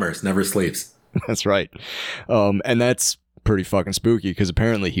 Commerce never sleeps. That's right. And that's pretty fucking spooky because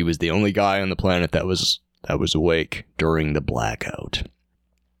apparently he was the only guy on the planet that was awake during the blackout.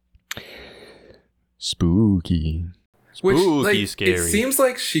 Spooky. Which, Spooky, scary. It seems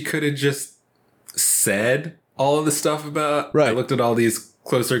like she could have just said all of the stuff about. Right. I looked at all these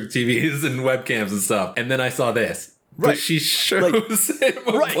closed circuit TVs and webcams and stuff, and then I saw this. Right. But she shows him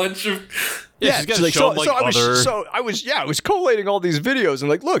a bunch of. Yeah, she's got to show I was collating all these videos and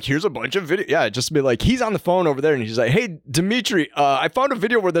like, look, here's a bunch of video. Yeah, just to be like, he's on the phone over there and he's like, hey, Dimitri, I found a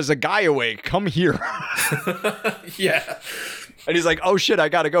video where there's a guy awake. Come here. Yeah. And he's like, oh shit, I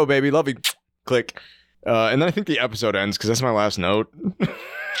gotta go, baby. Love you. Click. And then I think the episode ends because that's my last note.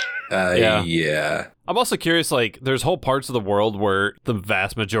 Yeah. I'm also curious, like, there's whole parts of the world where the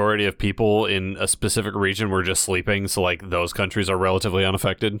vast majority of people in a specific region were just sleeping, so, like, those countries are relatively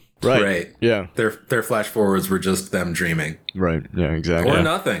unaffected. Right. Yeah. Their flash forwards were just them dreaming. Right. Yeah, exactly. Or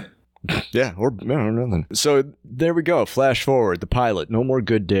nothing. Yeah, or nothing. So there we go. Flash forward, the pilot. No more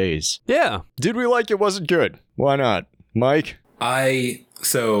good days. Yeah. Did we like it? Wasn't good. Why not? Mike?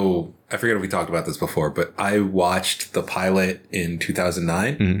 So I forget if we talked about this before, but I watched the pilot in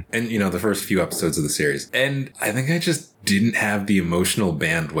 2009 and, the first few episodes of the series. And I think I just didn't have the emotional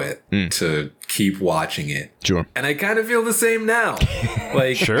bandwidth to keep watching it. Sure. And I kind of feel the same now.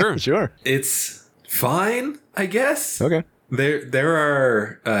 Like, Sure. It's fine, I guess. Okay. There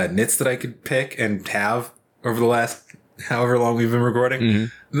are nits that I could pick and have over the last however long we've been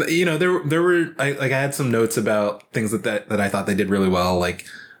recording. There were I had some notes about things that I thought they did really well, like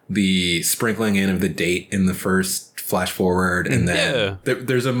the sprinkling in of the date in the first flash forward, and then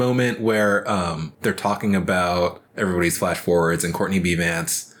there's a moment where they're talking about everybody's flash forwards, and Courtney B.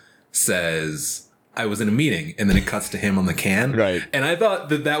 Vance says, I was in a meeting, and then it cuts to him on the can. Right. And I thought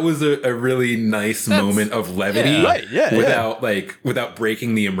that was a really nice moment of levity. Yeah. Right. Yeah. Without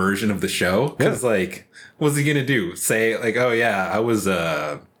breaking the immersion of the show. Because what's he gonna do? Say like, oh yeah, I was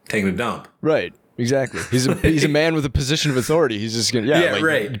taking a dump. Right. Exactly. He's a man with a position of authority. He's just gonna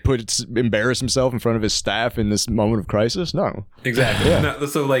embarrass himself in front of his staff in this moment of crisis. No. Exactly. No,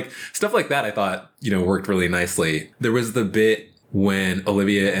 so like stuff like that I thought, worked really nicely. There was the bit when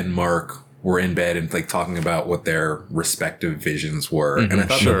Olivia and Mark were in bed and like talking about what their respective visions were. And I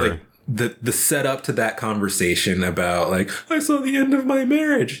thought that the setup to that conversation about like, I saw the end of my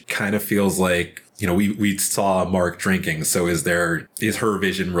marriage kind of feels like, we saw Mark drinking. So is her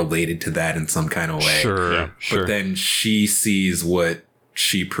vision related to that in some kind of way? Sure. Yeah. But then she sees what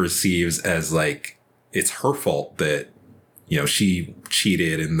she perceives as like, it's her fault that, she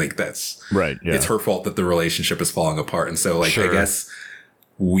cheated, and like that's right. Yeah. It's her fault that the relationship is falling apart. And so like, I guess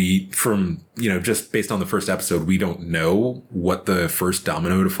just based on the first episode, we don't know what the first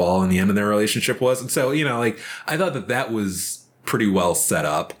domino to fall in the end of their relationship was. And so, I thought that was pretty well set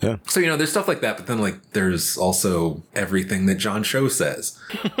up. Yeah. So, there's stuff like that, but then like there's also everything that John Cho says,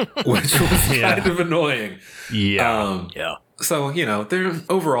 which was kind of annoying. Yeah. So,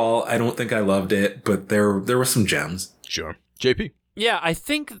 overall, I don't think I loved it, but there were some gems. Sure. JP? Yeah, I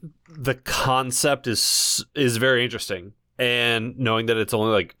think the concept is very interesting. And knowing that it's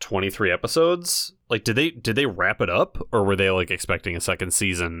only like 23 episodes, like did they wrap it up, or were they like expecting a second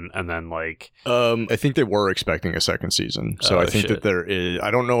season and then like I think they were expecting a second season. So I think that there is, I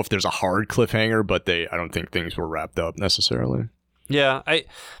don't know if there's a hard cliffhanger, but I don't think things were wrapped up necessarily. Yeah,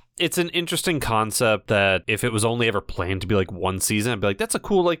 it's an interesting concept that if it was only ever planned to be like one season, I'd be like, that's a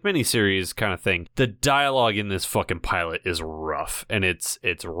cool like miniseries kind of thing. The dialogue in this fucking pilot is rough, and it's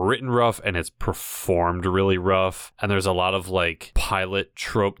written rough, and it's performed really rough. And there's a lot of like pilot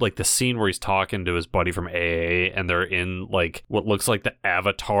trope, like the scene where he's talking to his buddy from AA, and they're in like what looks like the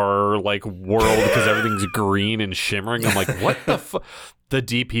Avatar like world because everything's green and shimmering. I'm like, what the fuck? The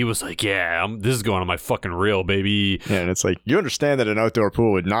DP was like, this is going on my fucking reel, baby. Yeah, and it's like, you understand that an outdoor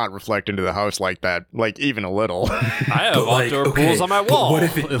pool would not reflect into the house like that, like even a little. I have outdoor pools on my wall. What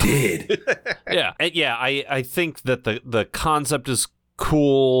if it did? Yeah. I think that the concept is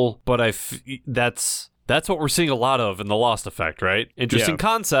cool, but that's what we're seeing a lot of in The Lost Effect, right? Interesting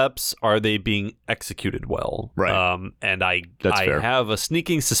concepts. Are they being executed well? Right. And I fair. have a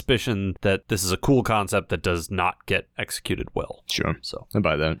sneaking suspicion that this is a cool concept that does not get executed well. Sure. So I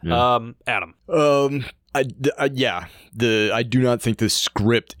buy that. Yeah. Adam. I do not think the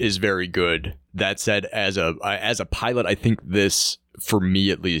script is very good. That said, as a pilot, I think this, for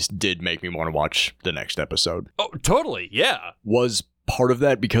me at least, did make me want to watch the next episode. Oh, totally. Yeah. Was part of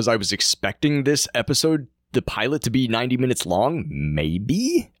that because I was expecting this episode, the pilot, to be 90 minutes long?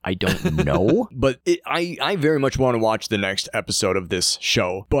 Maybe? I don't know. But I very much want to watch the next episode of this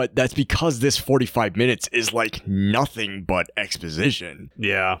show. But that's because this 45 minutes is like nothing but exposition.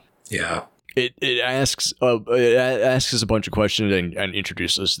 Yeah. Yeah. It asks us a bunch of questions and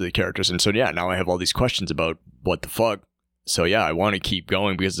introduces us to the characters. And so, now I have all these questions about what the fuck. So, I want to keep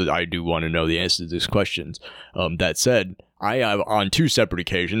going because I do want to know the answers to these questions. That said, I have, on two separate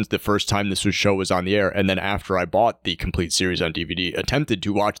occasions, the first time this show was on the air, and then after I bought the complete series on DVD, attempted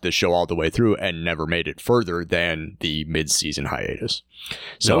to watch this show all the way through and never made it further than the mid-season hiatus.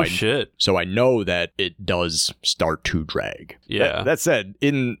 So So I know that it does start to drag. Yeah. That said,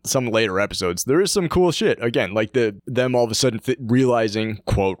 in some later episodes, there is some cool shit. Again, like them all of a sudden realizing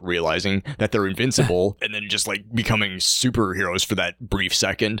that they're invincible and then just like becoming superheroes for that brief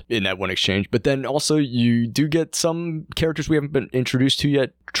second in that one exchange. But then also you do get some characters characters we haven't been introduced to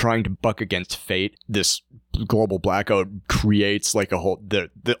yet trying to buck against fate. This global blackout creates like a whole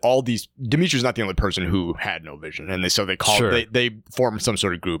all these. Dimitri's not the only person who had no vision, and they form some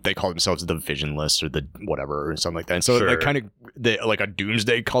sort of group. They call themselves the Visionless or the whatever or something like that. And so like kind of like a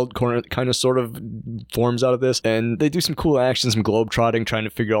doomsday cult kind of sort of forms out of this, and they do some cool action, some globetrotting, trying to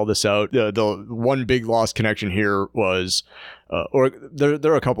figure all this out. The one big lost connection here was, or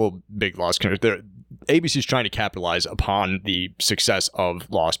there are a couple big lost connections. ABC's trying to capitalize upon the success of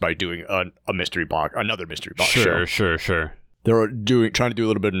Lost by doing a mystery box, another mystery box show. Sure. They're trying to do a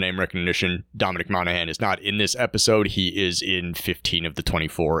little bit of name recognition. Dominic Monaghan is not in this episode. He is in 15 of the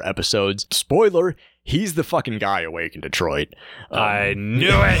 24 episodes. Spoiler, he's the fucking guy awake in Detroit. I knew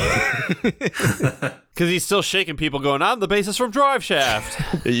it! Because he's still shaking people going, I'm the bassist from Drive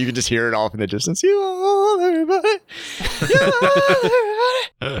Shaft. You can just hear it off in the distance. You are everybody. You are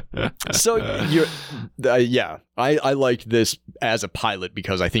everybody. So, I like this as a pilot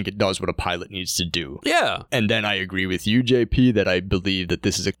because I think it does what a pilot needs to do. Yeah. And then I agree with you, JP, that I believe that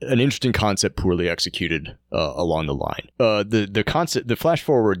this is an interesting concept poorly executed along the line. The concept, the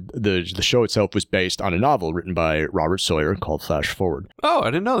FlashForward, the show itself was based on a novel written by Robert Sawyer called FlashForward. Oh, I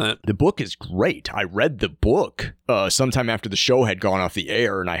didn't know that. The book is great. I read the book sometime after the show had gone off the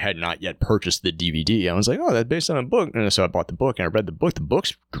air and I had not yet purchased the DVD. I was like, oh, that's based on a book. And so I bought the book and I read the book. The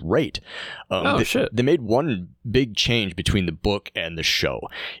book's great. Shit. They made one big change between the book and the show.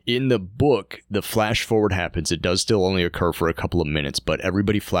 In the book, the flash forward happens. It does still only occur for a couple of minutes, but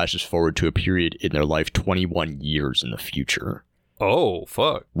everybody flashes forward to a period in their life 21 years in the future. Oh,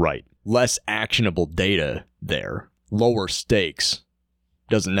 fuck. Right. Less actionable data there. Lower stakes.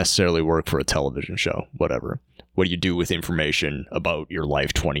 Doesn't necessarily work for a television show. Whatever. What do you do with information about your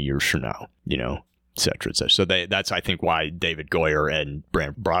life 20 years from now? You know, et cetera, et cetera. So that's, I think, why David Goyer and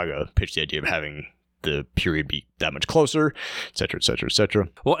Brant Braga pitched the idea of having the period be that much closer, et cetera, et cetera, et cetera.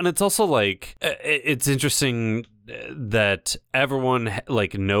 Well, and it's also like, it's interesting that everyone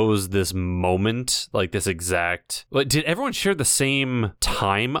like knows this moment, like this exact, like, did everyone share the same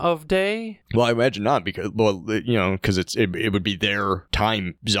time of day? Well, I imagine not because, because it would be their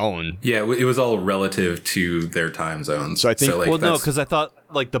time zone. Yeah, it was all relative to their time zone. So I think, no, because I thought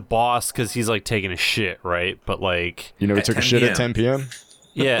like the boss, because he's like taking a shit, right? But like, he took a shit at 10 p.m.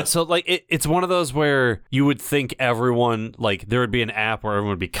 Yeah, so like it's one of those where you would think everyone, like there would be an app where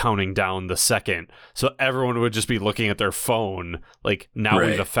everyone would be counting down the second, so everyone would just be looking at their phone, like now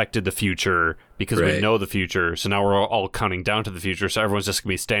we've affected the future because we know the future, so now we're all counting down to the future, so everyone's just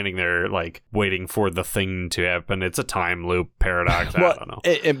gonna be standing there like waiting for the thing to happen. It's a time loop paradox. Well, I don't know.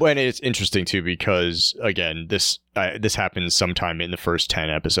 And it's interesting too because again, this happens sometime in the first 10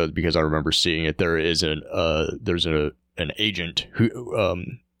 episodes because I remember seeing it. There's an agent who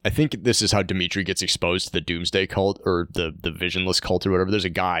I think this is how Dimitri gets exposed to the Doomsday cult or the Visionless cult or whatever. There's a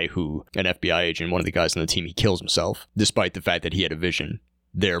guy an FBI agent, one of the guys on the team, he kills himself despite the fact that he had a vision,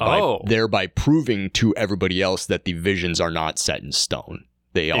 thereby proving to everybody else that the visions are not set in stone.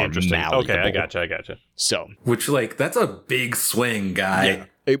 They are malleable. Okay, I gotcha. So, which like that's a big swing, guy.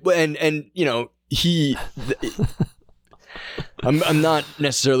 Yeah. And he. I'm not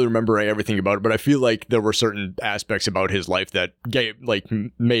necessarily remembering everything about it, but I feel like there were certain aspects about his life that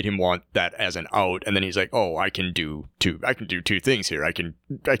made him want that as an out. And then he's like, "Oh, I can do two things here. I can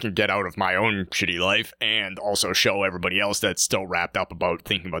get out of my own shitty life and also show everybody else that's still wrapped up about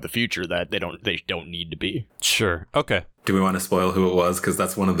thinking about the future that they don't need to be." Sure. Okay. Do we want to spoil who it was? Because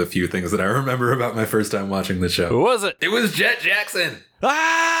that's one of the few things that I remember about my first time watching the show. Who was it? It was Jet Jackson.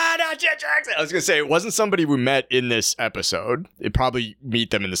 Not Jet Jackson. I was going to say, it wasn't somebody we met in this episode. It'd probably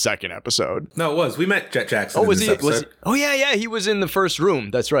meet them in the second episode. No, it was. We met Jet Jackson in this episode. He was in the first room.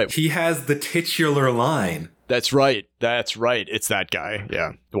 That's right. He has the titular line. That's right. It's that guy.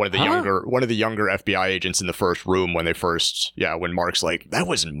 Yeah. One of the younger FBI agents in the first room when when Mark's like, that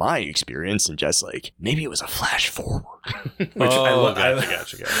wasn't my experience. And Jet's like, maybe it was a flash forward. Gotcha.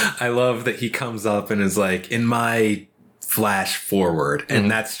 Mm-hmm. I love that he comes up and is like, in my flash forward. And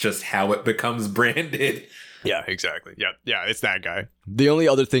that's just how it becomes branded. Yeah, exactly. Yeah, it's that guy. The only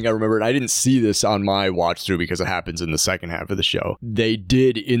other thing I remember, and I didn't see this on my watch through because it happens in the second half of the show, they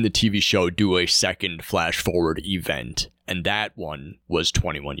did in the TV show do a second flash forward event, and that one was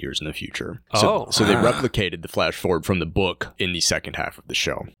 21 years in the future. So they replicated the flash forward from the book in the second half of the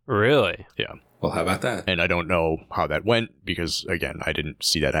show. Really? Yeah. Well, how about that? And I don't know how that went because, again, I didn't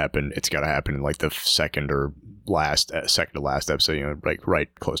see that happen. It's got to happen in like the second to last episode, like right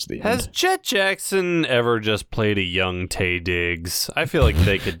close to the end. Has Jet Jackson ever just played a young Taye Diggs? I feel like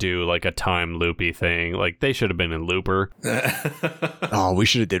they could do like a time loopy thing. Like they should have been in Looper. Oh, we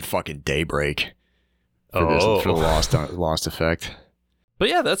should have did fucking Daybreak. for the Lost effect. But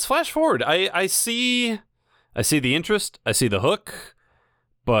yeah, that's Flash Forward. I see the interest, I see the hook,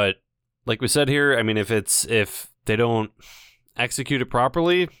 but like we said here, I mean, if they don't execute it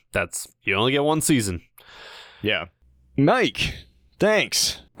properly, you only get one season. Yeah. Mike,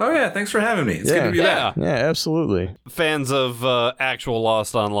 thanks. Oh yeah, thanks for having me. It's good to be back. Yeah, absolutely. Fans of actual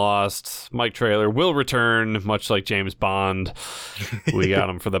Lost on Lost, Mike Traylor will return, much like James Bond. We got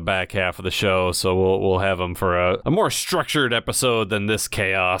him for the back half of the show, so we'll have him for a more structured episode than this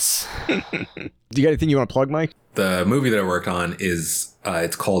chaos. Do you got anything you want to plug, Mike? The movie that I worked on is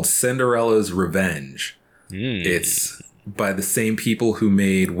it's called Cinderella's Revenge. It's by the same people who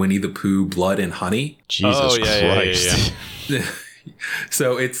made Winnie the Pooh, Blood and Honey. Jesus Christ. Yeah.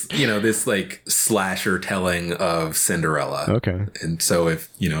 So it's, this like slasher telling of Cinderella. Okay. And so if,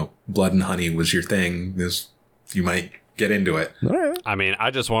 Blood and Honey was your thing, you might get into it. All right. I mean,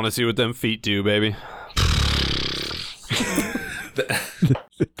 I just want to see what them feet do, baby.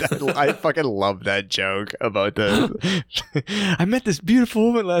 I fucking love that joke about I met this beautiful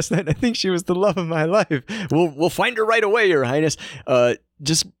woman last night. I think she was the love of my life. We'll find her right away, Your Highness.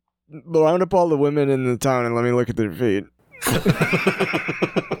 Just round up all the women in the town and let me look at their feet.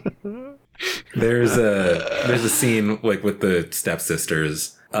 There's a scene like with the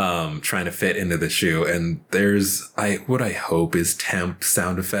stepsisters trying to fit into the shoe, and there's what I hope is temp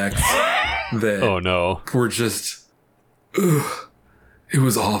sound effects that Oh no. were just it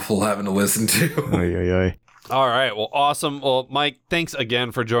was awful having to listen to. Oy. All right, well, awesome. Well, Mike, thanks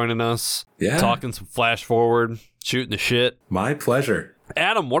again for joining us. Yeah. Talking some Flash Forward, shooting the shit. My pleasure.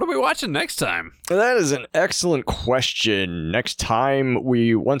 Adam, what are we watching next time? That is an excellent question. Next time,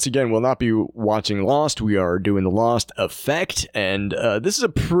 we once again will not be watching Lost. We are doing the Lost Effect, and this is a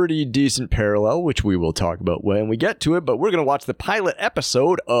pretty decent parallel, which we will talk about when we get to it, but we're going to watch the pilot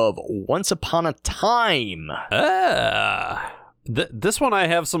episode of Once Upon a Time. This one I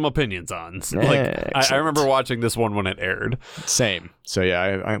have some opinions on. I remember watching this one when it aired. Same. So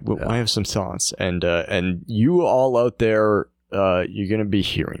yeah, I have some thoughts, and you all out there, you're gonna be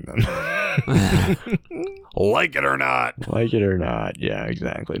hearing them. Like it or not. Like it or not. Yeah,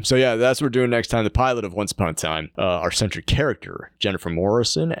 exactly. So yeah, that's what we're doing next time. The pilot of Once Upon a Time. Our central character, Jennifer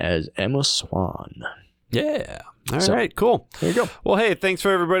Morrison as Emma Swan. Yeah. All right, cool. There you go. Well, hey, thanks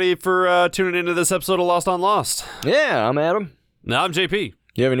for everybody for tuning into this episode of Lost on Lost. Yeah, I'm Adam. Now I'm JP.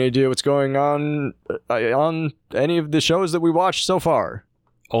 You have any idea what's going on any of the shows that we watched so far?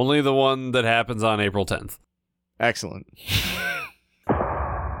 Only the one that happens on April 10th. Excellent.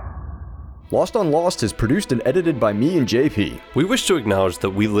 Lost on Lost is produced and edited by me and JP. We wish to acknowledge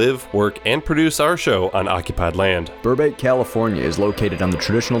that we live, work, and produce our show on occupied land. Burbank, California is located on the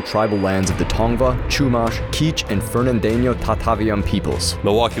traditional tribal lands of the Tongva, Chumash, Kizh, and Fernandino Tataviam peoples.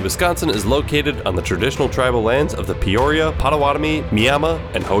 Milwaukee, Wisconsin is located on the traditional tribal lands of the Peoria, Potawatomi, Miama,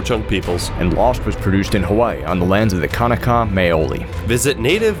 and Ho-Chunk peoples. And Lost was produced in Hawaii on the lands of the Kanaka Maoli. Visit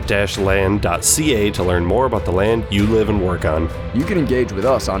native-land.ca to learn more about the land you live and work on. You can engage with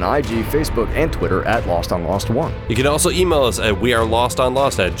us on IG, Facebook, and Twitter at Lost on Lost 1. You can also email us at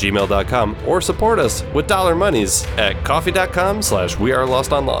wearelostonlost@gmail.com or support us with dollar monies at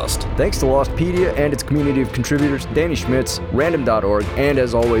coffee.com/wearelostonlost. Thanks to Lostpedia and its community of contributors, Danny Schmitz, random.org, and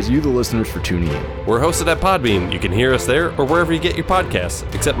as always, you the listeners for tuning in. We're hosted at Podbean. You can hear us there or wherever you get your podcasts,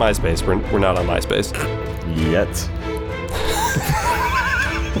 except MySpace. We're not on MySpace. Yet.